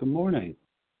 good morning.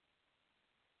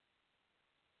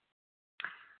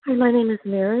 Hi, my name is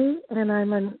Mary, and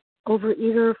I'm an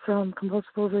compulsive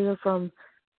overeater from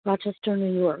Rochester,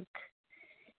 New York.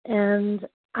 And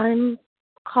I'm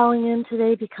calling in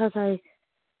today because I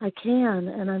can,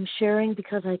 and I'm sharing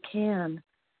because I can,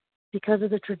 because of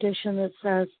the tradition that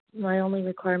says my only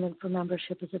requirement for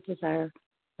membership is a desire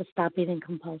to stop eating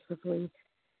compulsively.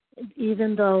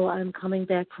 Even though I'm coming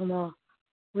back from a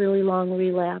really long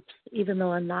relapse, even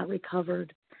though I'm not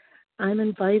recovered, I'm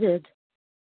invited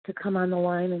to come on the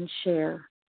line and share.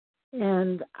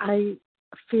 And I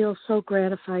feel so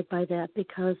gratified by that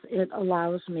because it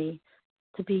allows me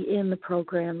to be in the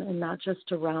program and not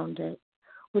just around it,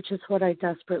 which is what I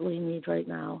desperately need right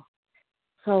now.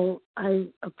 So I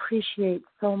appreciate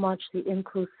so much the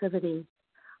inclusivity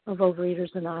of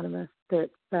Overeaters Anonymous that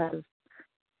says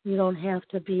You don't have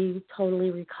to be totally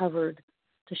recovered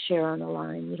to share on the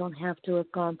line. You don't have to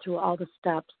have gone through all the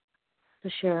steps to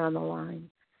share on the line.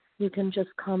 You can just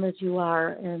come as you are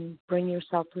and bring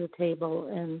yourself to the table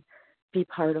and be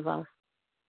part of us.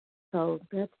 So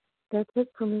that's it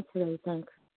for me today.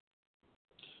 Thanks.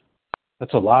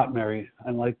 That's a lot, Mary.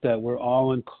 I like that. We're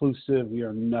all inclusive. We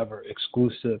are never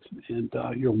exclusive. And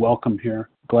you're welcome here.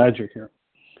 Glad you're here.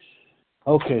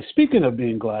 Okay, speaking of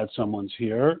being glad someone's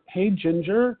here, hey,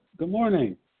 Ginger, good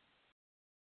morning.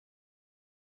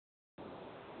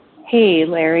 Hey,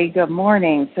 Larry, good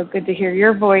morning. So good to hear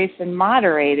your voice and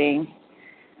moderating.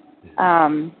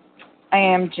 I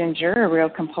am Ginger, a real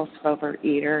compulsive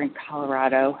overeater in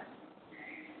Colorado.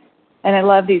 And I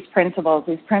love these principles.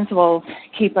 These principles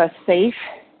keep us safe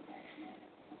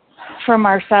from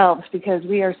ourselves because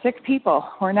we are sick people.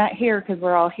 We're not here because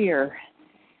we're all here.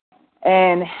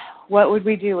 And what would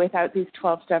we do without these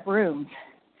 12-step rooms?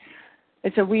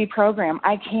 It's a we program.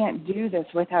 I can't do this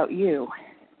without you.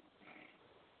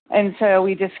 And so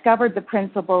we discovered the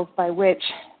principles by which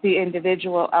the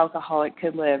individual alcoholic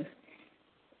could live.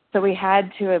 So we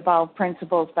had to evolve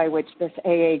principles by which this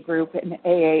AA group and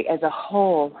AA as a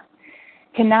whole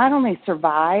can not only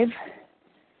survive,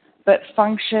 but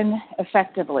function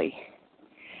effectively.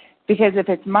 Because if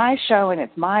it's my show and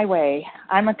it's my way,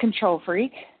 I'm a control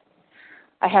freak,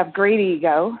 I have great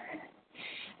ego,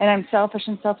 and I'm selfish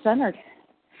and self-centered.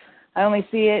 I only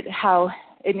see it how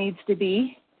it needs to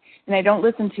be, and I don't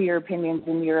listen to your opinions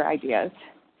and your ideas.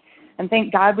 And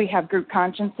thank God we have group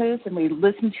consciences, and we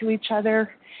listen to each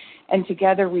other, and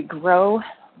together we grow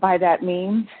by that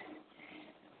means.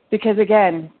 Because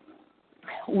again,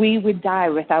 we would die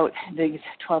without these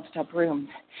 12-step rooms.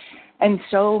 And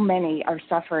so many are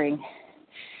suffering.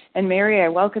 And Mary, I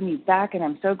welcome you back, and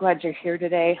I'm so glad you're here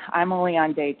today. I'm only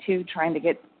on day 2 trying to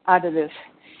get out of this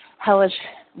hellish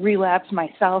relapse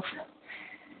myself.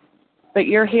 But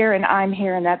you're here and I'm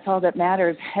here, and that's all that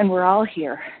matters. And we're all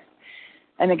here.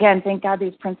 And again, thank God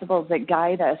these principles that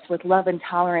guide us with love and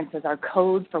tolerance as our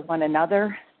code for one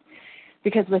another.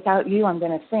 Because without you, I'm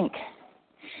going to sink.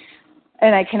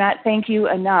 And I cannot thank you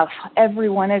enough, every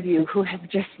one of you who have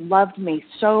just loved me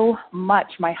so much.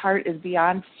 My heart is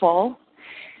beyond full.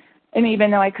 And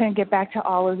even though I couldn't get back to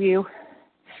all of you,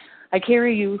 I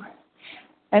carry you.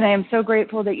 And I am so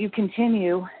grateful that you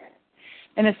continue.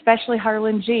 And especially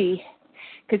Harlan G.,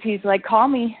 because he's like, call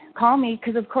me,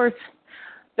 because of course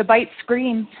the bite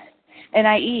screams and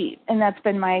I eat, and that's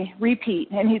been my repeat.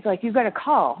 And he's like, you've got to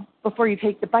call before you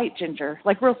take the bite, Ginger.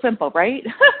 Like real simple, right?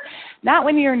 Not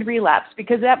when you're in relapse,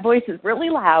 because that voice is really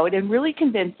loud and really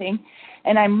convincing,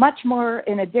 and I'm much more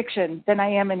in addiction than I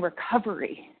am in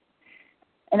recovery.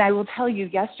 And I will tell you,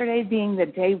 yesterday being the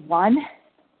day 1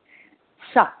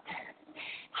 sucked.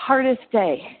 Hardest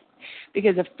day,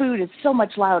 because the food is so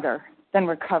much louder than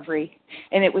recovery.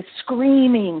 And it was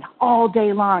screaming all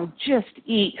day long, just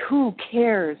eat, who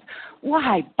cares?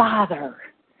 Why bother?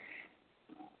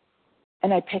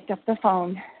 And I picked up the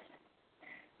phone,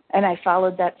 and I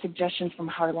followed that suggestion from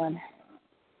Harlan,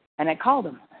 and I called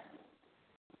him.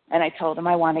 And I told him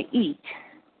I want to eat.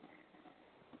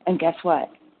 And guess what?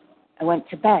 I went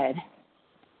to bed,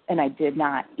 and I did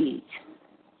not eat.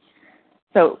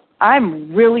 So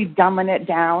I'm really dumbing it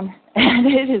down, and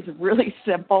it is really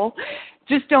simple.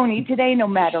 Just don't eat today no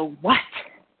matter what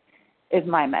is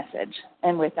my message.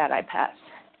 And with that, I pass.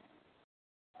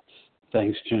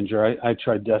 Thanks, Ginger. I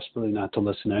try desperately not to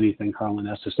listen to anything Harlan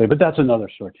has to say, but that's another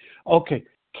story. Okay,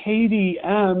 Katie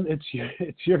M., it's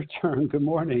your turn. Good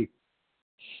morning.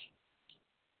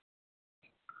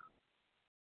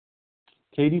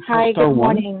 Katie, hi, good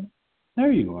morning. 1.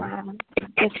 There you are.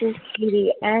 This is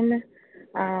Katie N.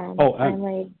 I'm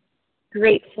a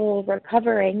grateful,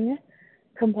 recovering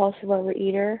compulsive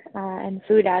overeater and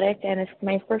food addict, and it's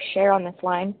my first share on this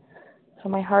line, so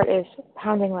my heart is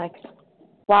pounding like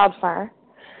wildfire.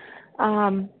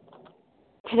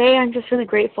 Today I'm just really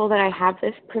grateful that I have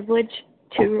this privilege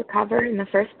to recover in the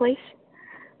first place.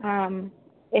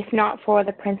 If not for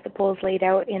the principles laid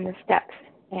out in the steps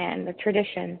and the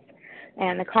traditions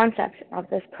and the concepts of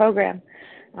this program,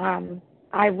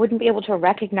 I wouldn't be able to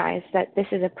recognize that this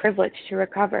is a privilege to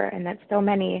recover, and that so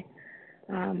many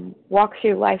walk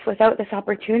through life without this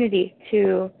opportunity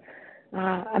to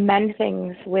amend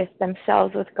things with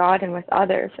themselves, with God, and with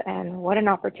others. And what an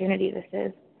opportunity this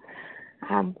is.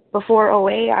 Before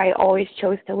OA, I always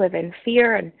chose to live in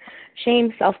fear and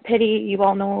shame, self-pity. You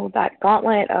all know that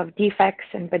gauntlet of defects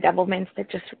and bedevilments that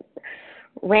just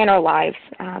ran our lives.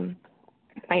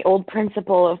 My old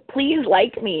principle of please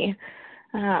like me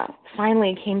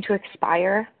finally came to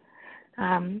expire.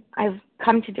 I've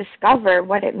come to discover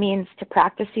what it means to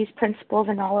practice these principles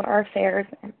in all of our affairs.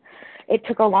 And it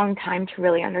took a long time to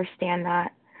really understand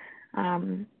that.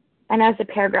 And as the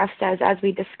paragraph says, as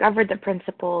we discovered the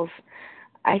principles,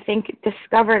 I think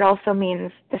discovered also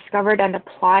means discovered and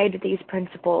applied these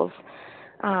principles.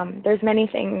 There's many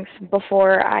things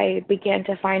before I began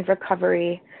to find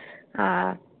recovery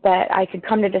that I could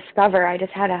come to discover. I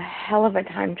just had a hell of a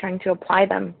time trying to apply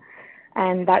them,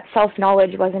 and that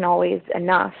self-knowledge wasn't always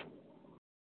enough.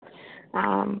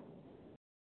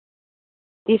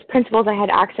 These principles I had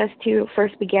access to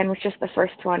first began with just the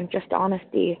first one, just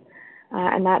honesty.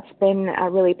 And that's been a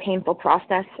really painful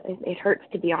process. It hurts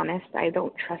to be honest. I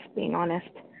don't trust being honest.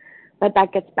 But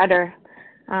that gets better.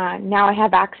 Now I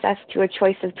have access to a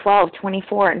choice of 12,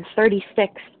 24, and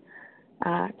 36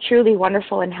 truly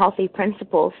wonderful and healthy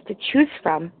principles to choose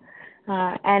from.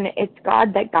 And it's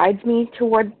God that guides me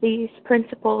towards these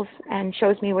principles and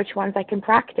shows me which ones I can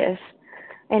practice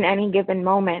in any given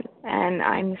moment. And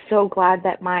I'm so glad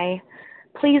that my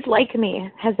please like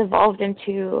me has evolved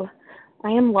into I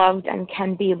am loved and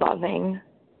can be loving.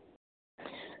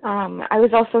 I was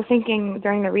also thinking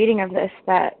during the reading of this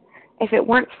that if it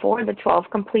weren't for the 12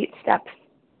 complete steps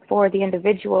for the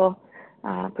individual,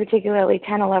 particularly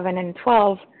 10, 11, and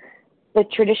 12, the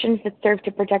traditions that serve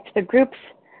to protect the groups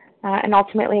and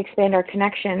ultimately expand our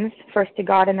connections, first to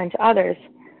God and then to others,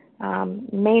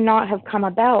 may not have come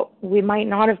about. We might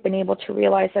not have been able to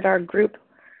realize that our group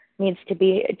needs to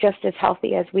be just as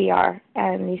healthy as we are.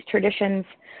 And these traditions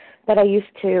that I used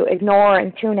to ignore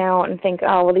and tune out and think,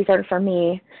 oh, well, these aren't for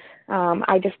me.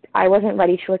 I wasn't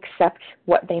ready to accept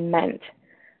what they meant.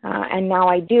 And now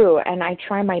I do, and I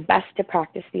try my best to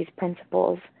practice these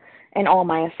principles in all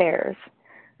my affairs.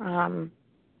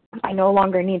 I no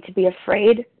longer need to be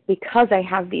afraid because I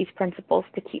have these principles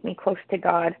to keep me close to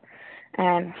God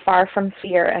and far from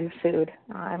fear and food.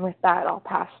 And with that, I'll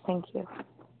pass. Thank you.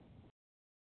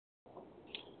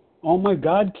 Oh my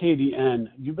God, Katie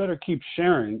N., you better keep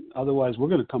sharing, otherwise we're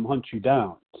going to come hunt you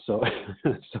down. So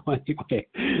anyway,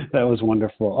 that was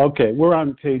wonderful. Okay, we're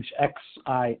on page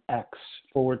XIX,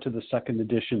 forward to the second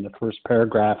edition, the first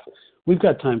paragraph. We've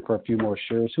got time for a few more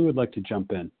shares. Who would like to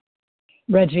jump in?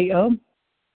 Reggie O.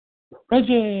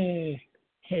 Reggie.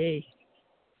 Hey.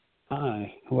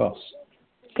 Hi. Who else?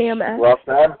 Sam S. Russ.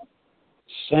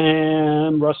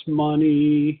 Sam. Russ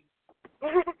Money.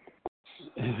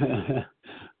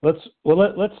 Let's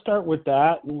start with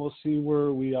that, and we'll see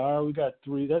where we are. We got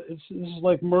three. This is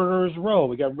like Murderer's Row.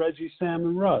 We got Reggie, Sam,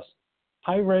 and Russ.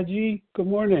 Hi, Reggie. Good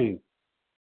morning.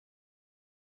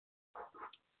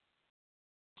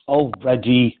 Oh,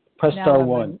 Reggie, press star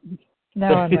one.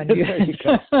 Now I'm on mute. There you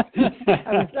go.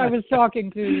 I was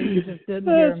talking to you. You just didn't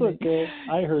hear me. That's okay.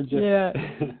 I heard you. Yeah.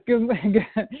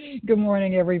 Good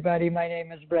morning, everybody. My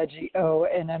name is Reggie O,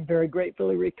 and I'm very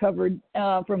gratefully recovered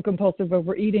from compulsive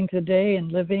overeating today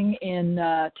and living in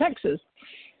Texas,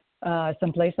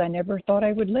 someplace I never thought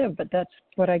I would live, but that's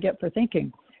what I get for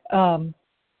thinking.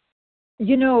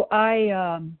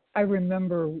 I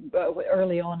remember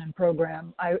early on in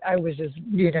program, I was just,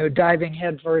 diving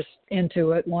headfirst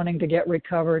into it, wanting to get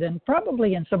recovered, and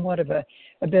probably in somewhat of a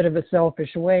bit of a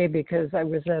selfish way, because I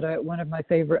was at one of my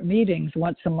favorite meetings.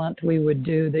 Once a month we would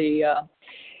do the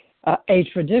a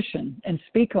tradition and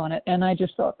speak on it, and I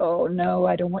just thought, oh no,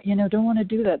 I don't want to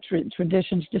do that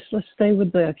traditions. Just let's stay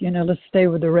with let's stay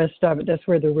with the rest of it. That's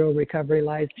where the real recovery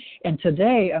lies. And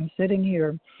today I'm sitting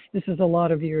here. This is a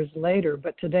lot of years later,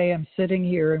 but today I'm sitting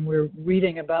here and we're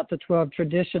reading about the 12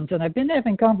 traditions, and I've been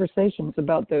having conversations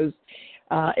about those.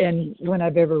 And when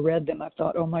I've ever read them, I've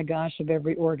thought, oh my gosh, if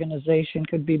every organization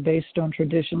could be based on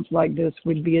traditions like this,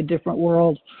 we'd be a different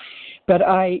world. But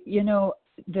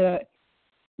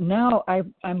now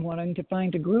I'm wanting to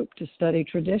find a group to study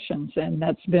traditions, and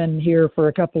that's been here for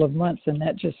a couple of months, and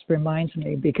that just reminds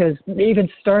me, because even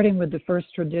starting with the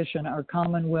first tradition, our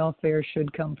common welfare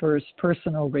should come first.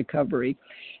 Personal recovery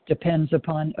depends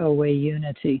upon OA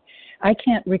unity. I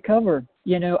can't recover.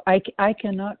 I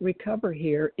cannot recover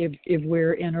here if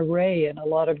we're in array and a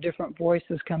lot of different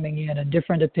voices coming in and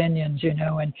different opinions,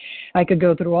 and I could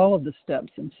go through all of the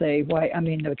steps and say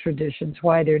the traditions,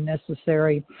 why they're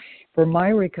necessary for my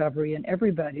recovery and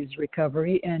everybody's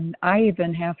recovery. And I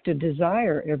even have to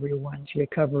desire everyone's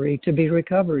recovery, to be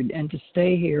recovered and to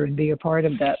stay here and be a part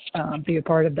of that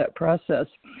process.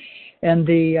 And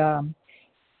there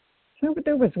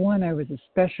was one I was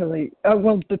especially,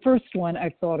 the first one I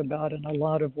thought about in a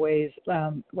lot of ways.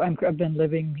 I've been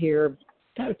living here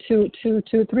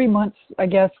 3 months, I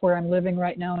guess, where I'm living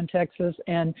right now in Texas,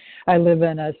 and I live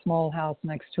in a small house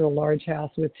next to a large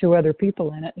house with 2 other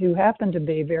people in it who happen to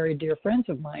be very dear friends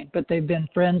of mine, but they've been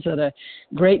friends at a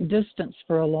great distance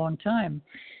for a long time.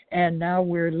 And now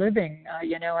we're living,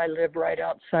 I live right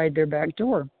outside their back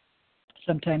door.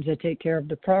 Sometimes I take care of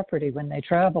the property when they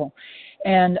travel.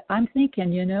 And I'm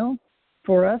thinking,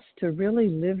 for us to really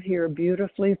live here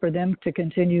beautifully, for them to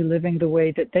continue living the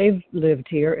way that they've lived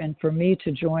here, and for me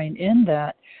to join in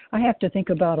that, I have to think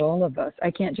about all of us.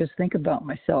 I can't just think about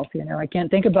myself, I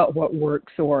can't think about what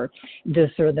works or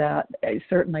this or that.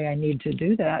 Certainly I need to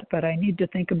do that, but I need to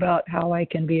think about how I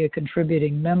can be a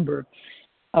contributing member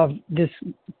of this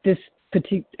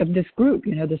group,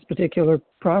 this particular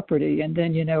property, and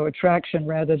then, attraction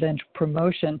rather than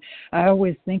promotion. I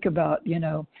always think about,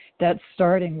 that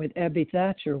starting with Ebby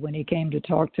Thatcher when he came to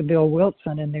talk to Bill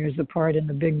Wilson, and there's a part in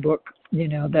the big book,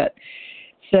 that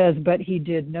says, but he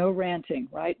did no ranting,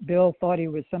 right? Bill thought he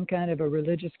was some kind of a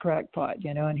religious crackpot,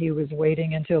 and he was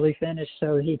waiting until he finished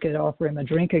so he could offer him a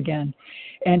drink again.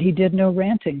 And he did no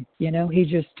ranting, he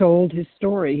just told his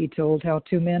story. He told how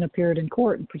 2 men appeared in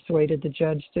court and persuaded the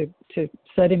judge to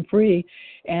set him free,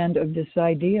 and of this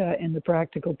idea in the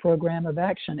practical program of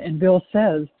action. And Bill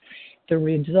says the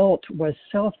result was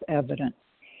self-evident.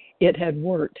 It had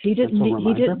worked. He didn't.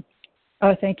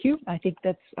 Thank you. I think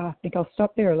I'll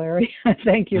stop there, Larry.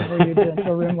 Thank you for your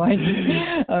gentle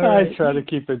reminder. Right. I try to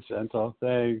keep it gentle.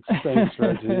 Thanks,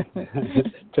 Reggie.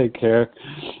 Take care.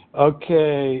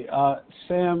 Okay,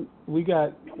 Sam,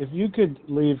 if you could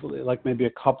leave like maybe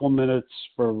a couple minutes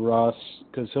for Russ,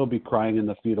 because he'll be crying in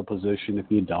the fetal position if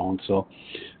you don't. So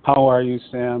how are you,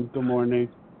 Sam? Good morning.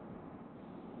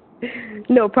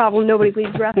 No problem. Nobody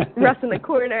leaves Russ in the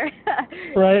corner.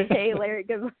 Right. Hey, Larry,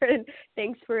 good morning.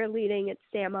 Thanks for leading. It's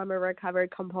Sam. I'm a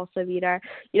recovered compulsive eater.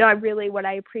 What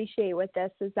I appreciate with this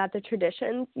is that the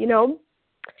traditions,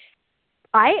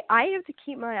 I have to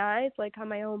keep my eyes on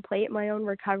my own plate, my own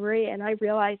recovery, and I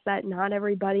realize that not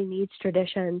everybody needs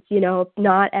traditions,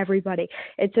 not everybody.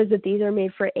 It says that these are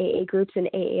made for AA groups and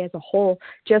AA as a whole,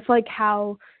 just like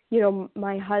how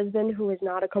my husband, who is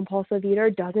not a compulsive eater,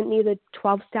 doesn't need the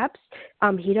 12 steps.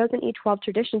 He doesn't need 12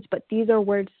 traditions, but these are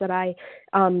words that I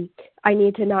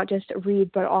need to not just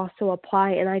read, but also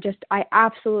apply. And I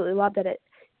absolutely love that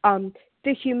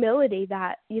the humility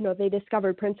that, they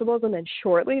discovered principles, and then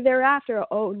shortly thereafter,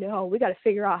 oh no, we got to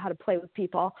figure out how to play with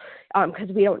people because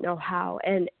we don't know how.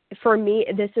 And for me,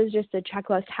 this is just a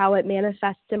checklist, how it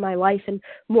manifests in my life and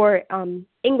more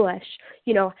English,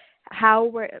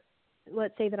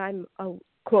 let's say that I'm a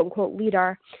quote-unquote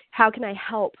leader. How can I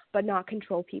help but not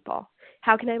control people?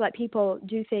 How can I let people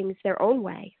do things their own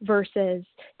way versus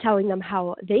telling them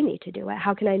how they need to do it?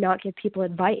 How can I not give people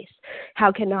advice?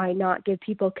 How can I not give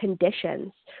people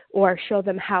conditions or show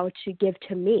them how to give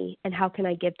to me, and how can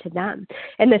I give to them?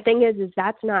 And the thing is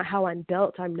that's not how I'm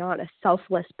built. I'm not a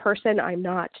selfless person. I'm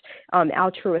not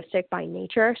altruistic by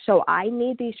nature. So I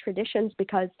need these traditions,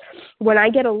 because when I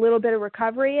get a little bit of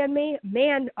recovery in me,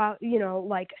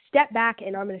 step back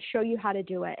and I'm going to show you how to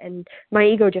do it. And my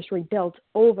ego just rebuilds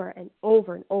over and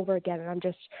over and over again. And I'm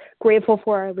just grateful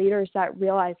for our leaders that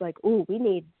realize we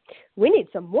need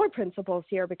some more principles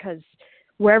here, because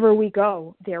wherever we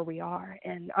go, there we are.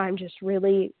 And I'm just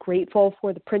really grateful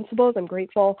for the principles. I'm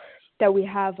grateful that we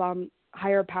have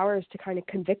higher powers to kind of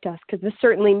convict us, because this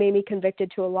certainly made me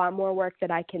convicted to a lot more work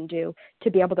that I can do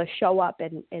to be able to show up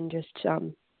and just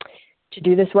to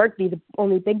do this work, be the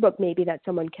only big book maybe that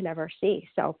someone can ever see.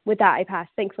 So with that, I pass.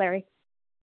 Thanks, Larry.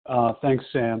 Thanks,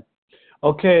 Sam.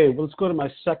 Okay, well, let's go to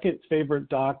my second favorite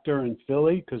doctor in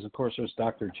Philly, because, of course, there's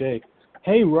Dr. Jake.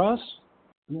 Hey, Russ.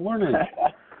 Good morning.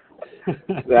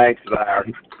 Thanks,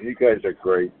 Larry. You guys are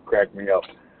great. Crack me up.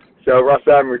 So, Russ,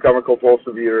 I'm a recovered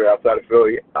compulsive eater outside of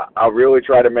Philly. I'll really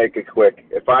try to make it quick.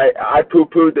 If I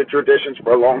poo-pooed the traditions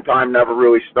for a long time, never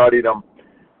really studied them.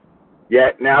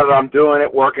 Yet now that I'm doing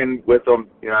it, working with them,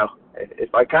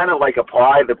 if I kind of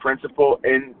apply the principles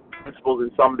in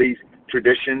some of these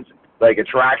traditions, like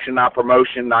attraction, not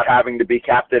promotion, not having to be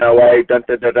Captain OA,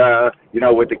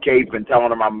 with the cape and telling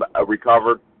them I'm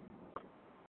recovered,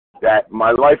 that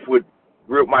my life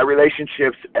my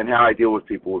relationships and how I deal with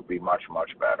people would be much,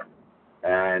 much better.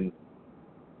 And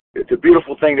it's a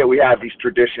beautiful thing that we have these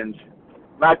traditions,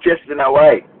 not just in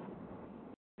OA,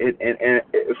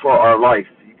 for our life.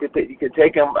 You could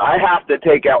take them. I have to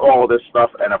take out all of this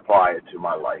stuff and apply it to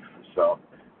my life. So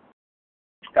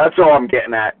that's all I'm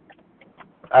getting at.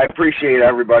 I appreciate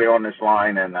everybody on this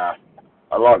line, and I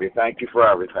love you. Thank you for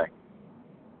everything.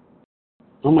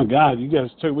 Oh my God, you guys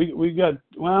took. We got.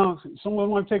 Well, someone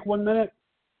want to take 1 minute?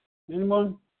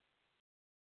 Anyone?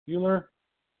 Bueller?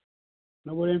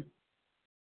 Nobody?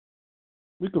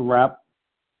 We can wrap.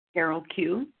 Carol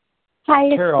Q. Hi,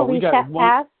 it's Carol, we Felicia got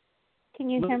one. S. Can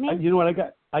you hear me? You know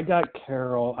what? I got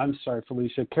Carol. I'm sorry,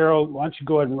 Felicia. Carol, why don't you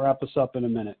go ahead and wrap us up in a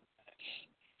minute?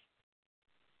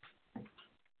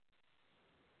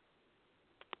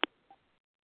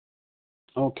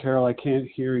 Oh, Carol, I can't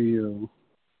hear you.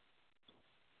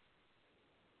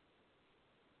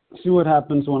 See what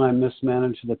happens when I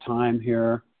mismanage the time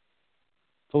here.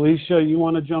 Felicia, you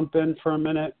want to jump in for a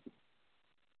minute?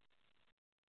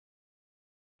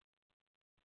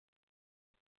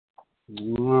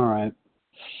 All right.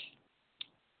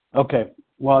 Okay.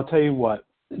 Well, I'll tell you what.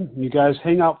 You guys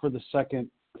hang out for the second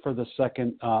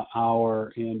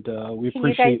hour, and we Can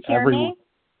appreciate you guys hear everyone. Me?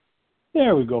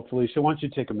 There we go, Felicia. Why don't you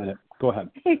take a minute? Go ahead.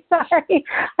 Sorry,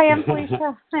 I am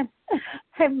Felicia.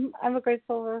 I'm a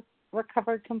grateful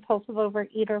recovered compulsive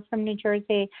overeater from New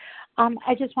Jersey.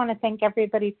 I just want to thank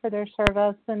everybody for their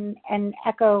service and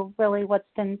echo really what's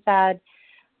been said.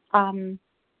 I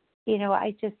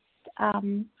just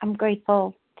I'm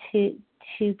grateful to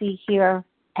be here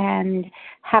and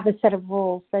have a set of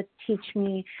rules that teach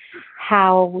me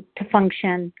how to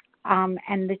function,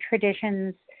 and the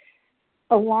traditions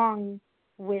along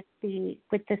with the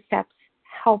steps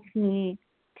help me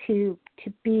to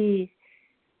be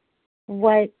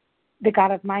what the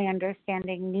God of my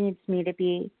understanding needs me to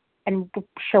be, and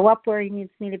show up where he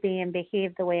needs me to be and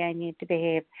behave the way I need to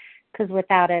behave, because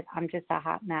without it, I'm just a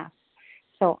hot mess.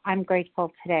 So I'm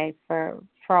grateful today for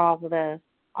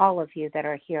all of you that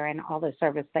are here and all the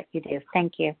service that you do.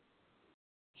 Thank you.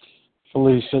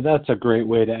 Felicia, that's a great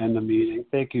way to end the meeting.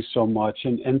 Thank you so much.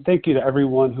 And thank you to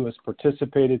everyone who has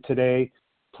participated today.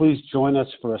 Please join us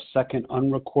for a second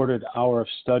unrecorded hour of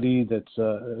study that's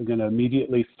going to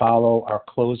immediately follow our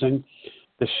closing.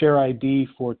 The share ID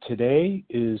for today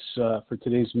is, for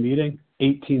today's meeting,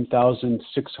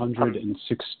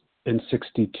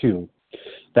 18,662.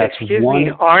 That's Excuse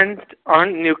me, aren't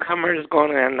newcomers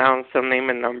going to announce some name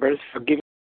and numbers? Forgive me.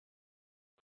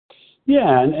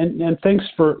 Yeah, and thanks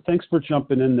for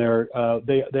jumping in there.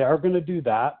 They are going to do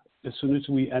that as soon as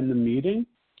we end the meeting.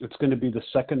 It's going to be the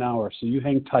second hour, so you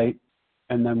hang tight,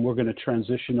 and then we're going to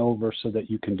transition over so that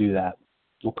you can do that.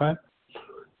 Okay?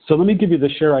 So let me give you the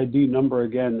share ID number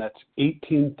again. That's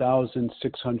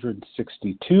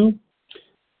 18,662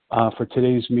 for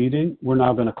today's meeting. We're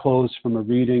now going to close from a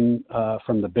reading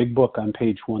from the Big Book on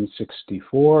page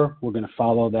 164. We're going to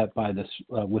follow that by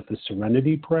with the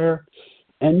Serenity Prayer.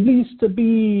 And Lisa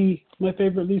B., my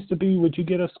favorite Lisa B., would you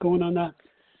get us going on that?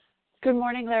 Good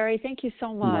morning, Larry. Thank you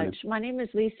so much. Good My name is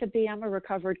Lisa B. I'm a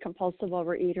recovered compulsive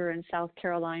overeater in South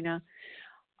Carolina.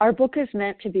 Our book is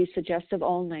meant to be suggestive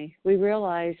only. We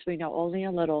realize we know only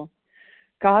a little.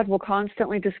 God will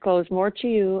constantly disclose more to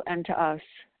you and to us.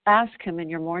 Ask him in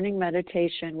your morning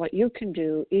meditation what you can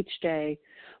do each day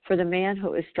for the man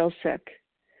who is still sick.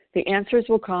 The answers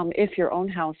will come if your own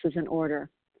house is in order.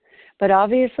 But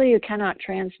obviously you cannot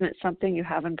transmit something you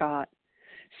haven't got.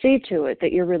 See to it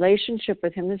that your relationship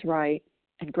with him is right,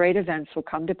 and great events will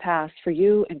come to pass for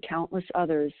you and countless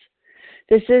others.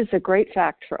 This is a great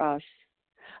fact for us.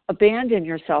 Abandon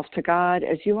yourself to God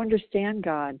as you understand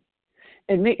God.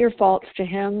 Admit your faults to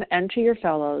him and to your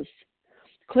fellows.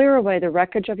 Clear away the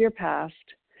wreckage of your past.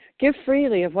 Give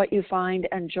freely of what you find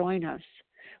and join us.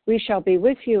 We shall be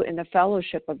with you in the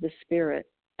fellowship of the Spirit,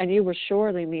 and you will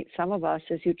surely meet some of us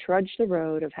as you trudge the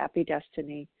road of happy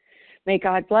destiny. May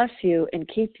God bless you and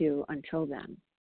keep you until then.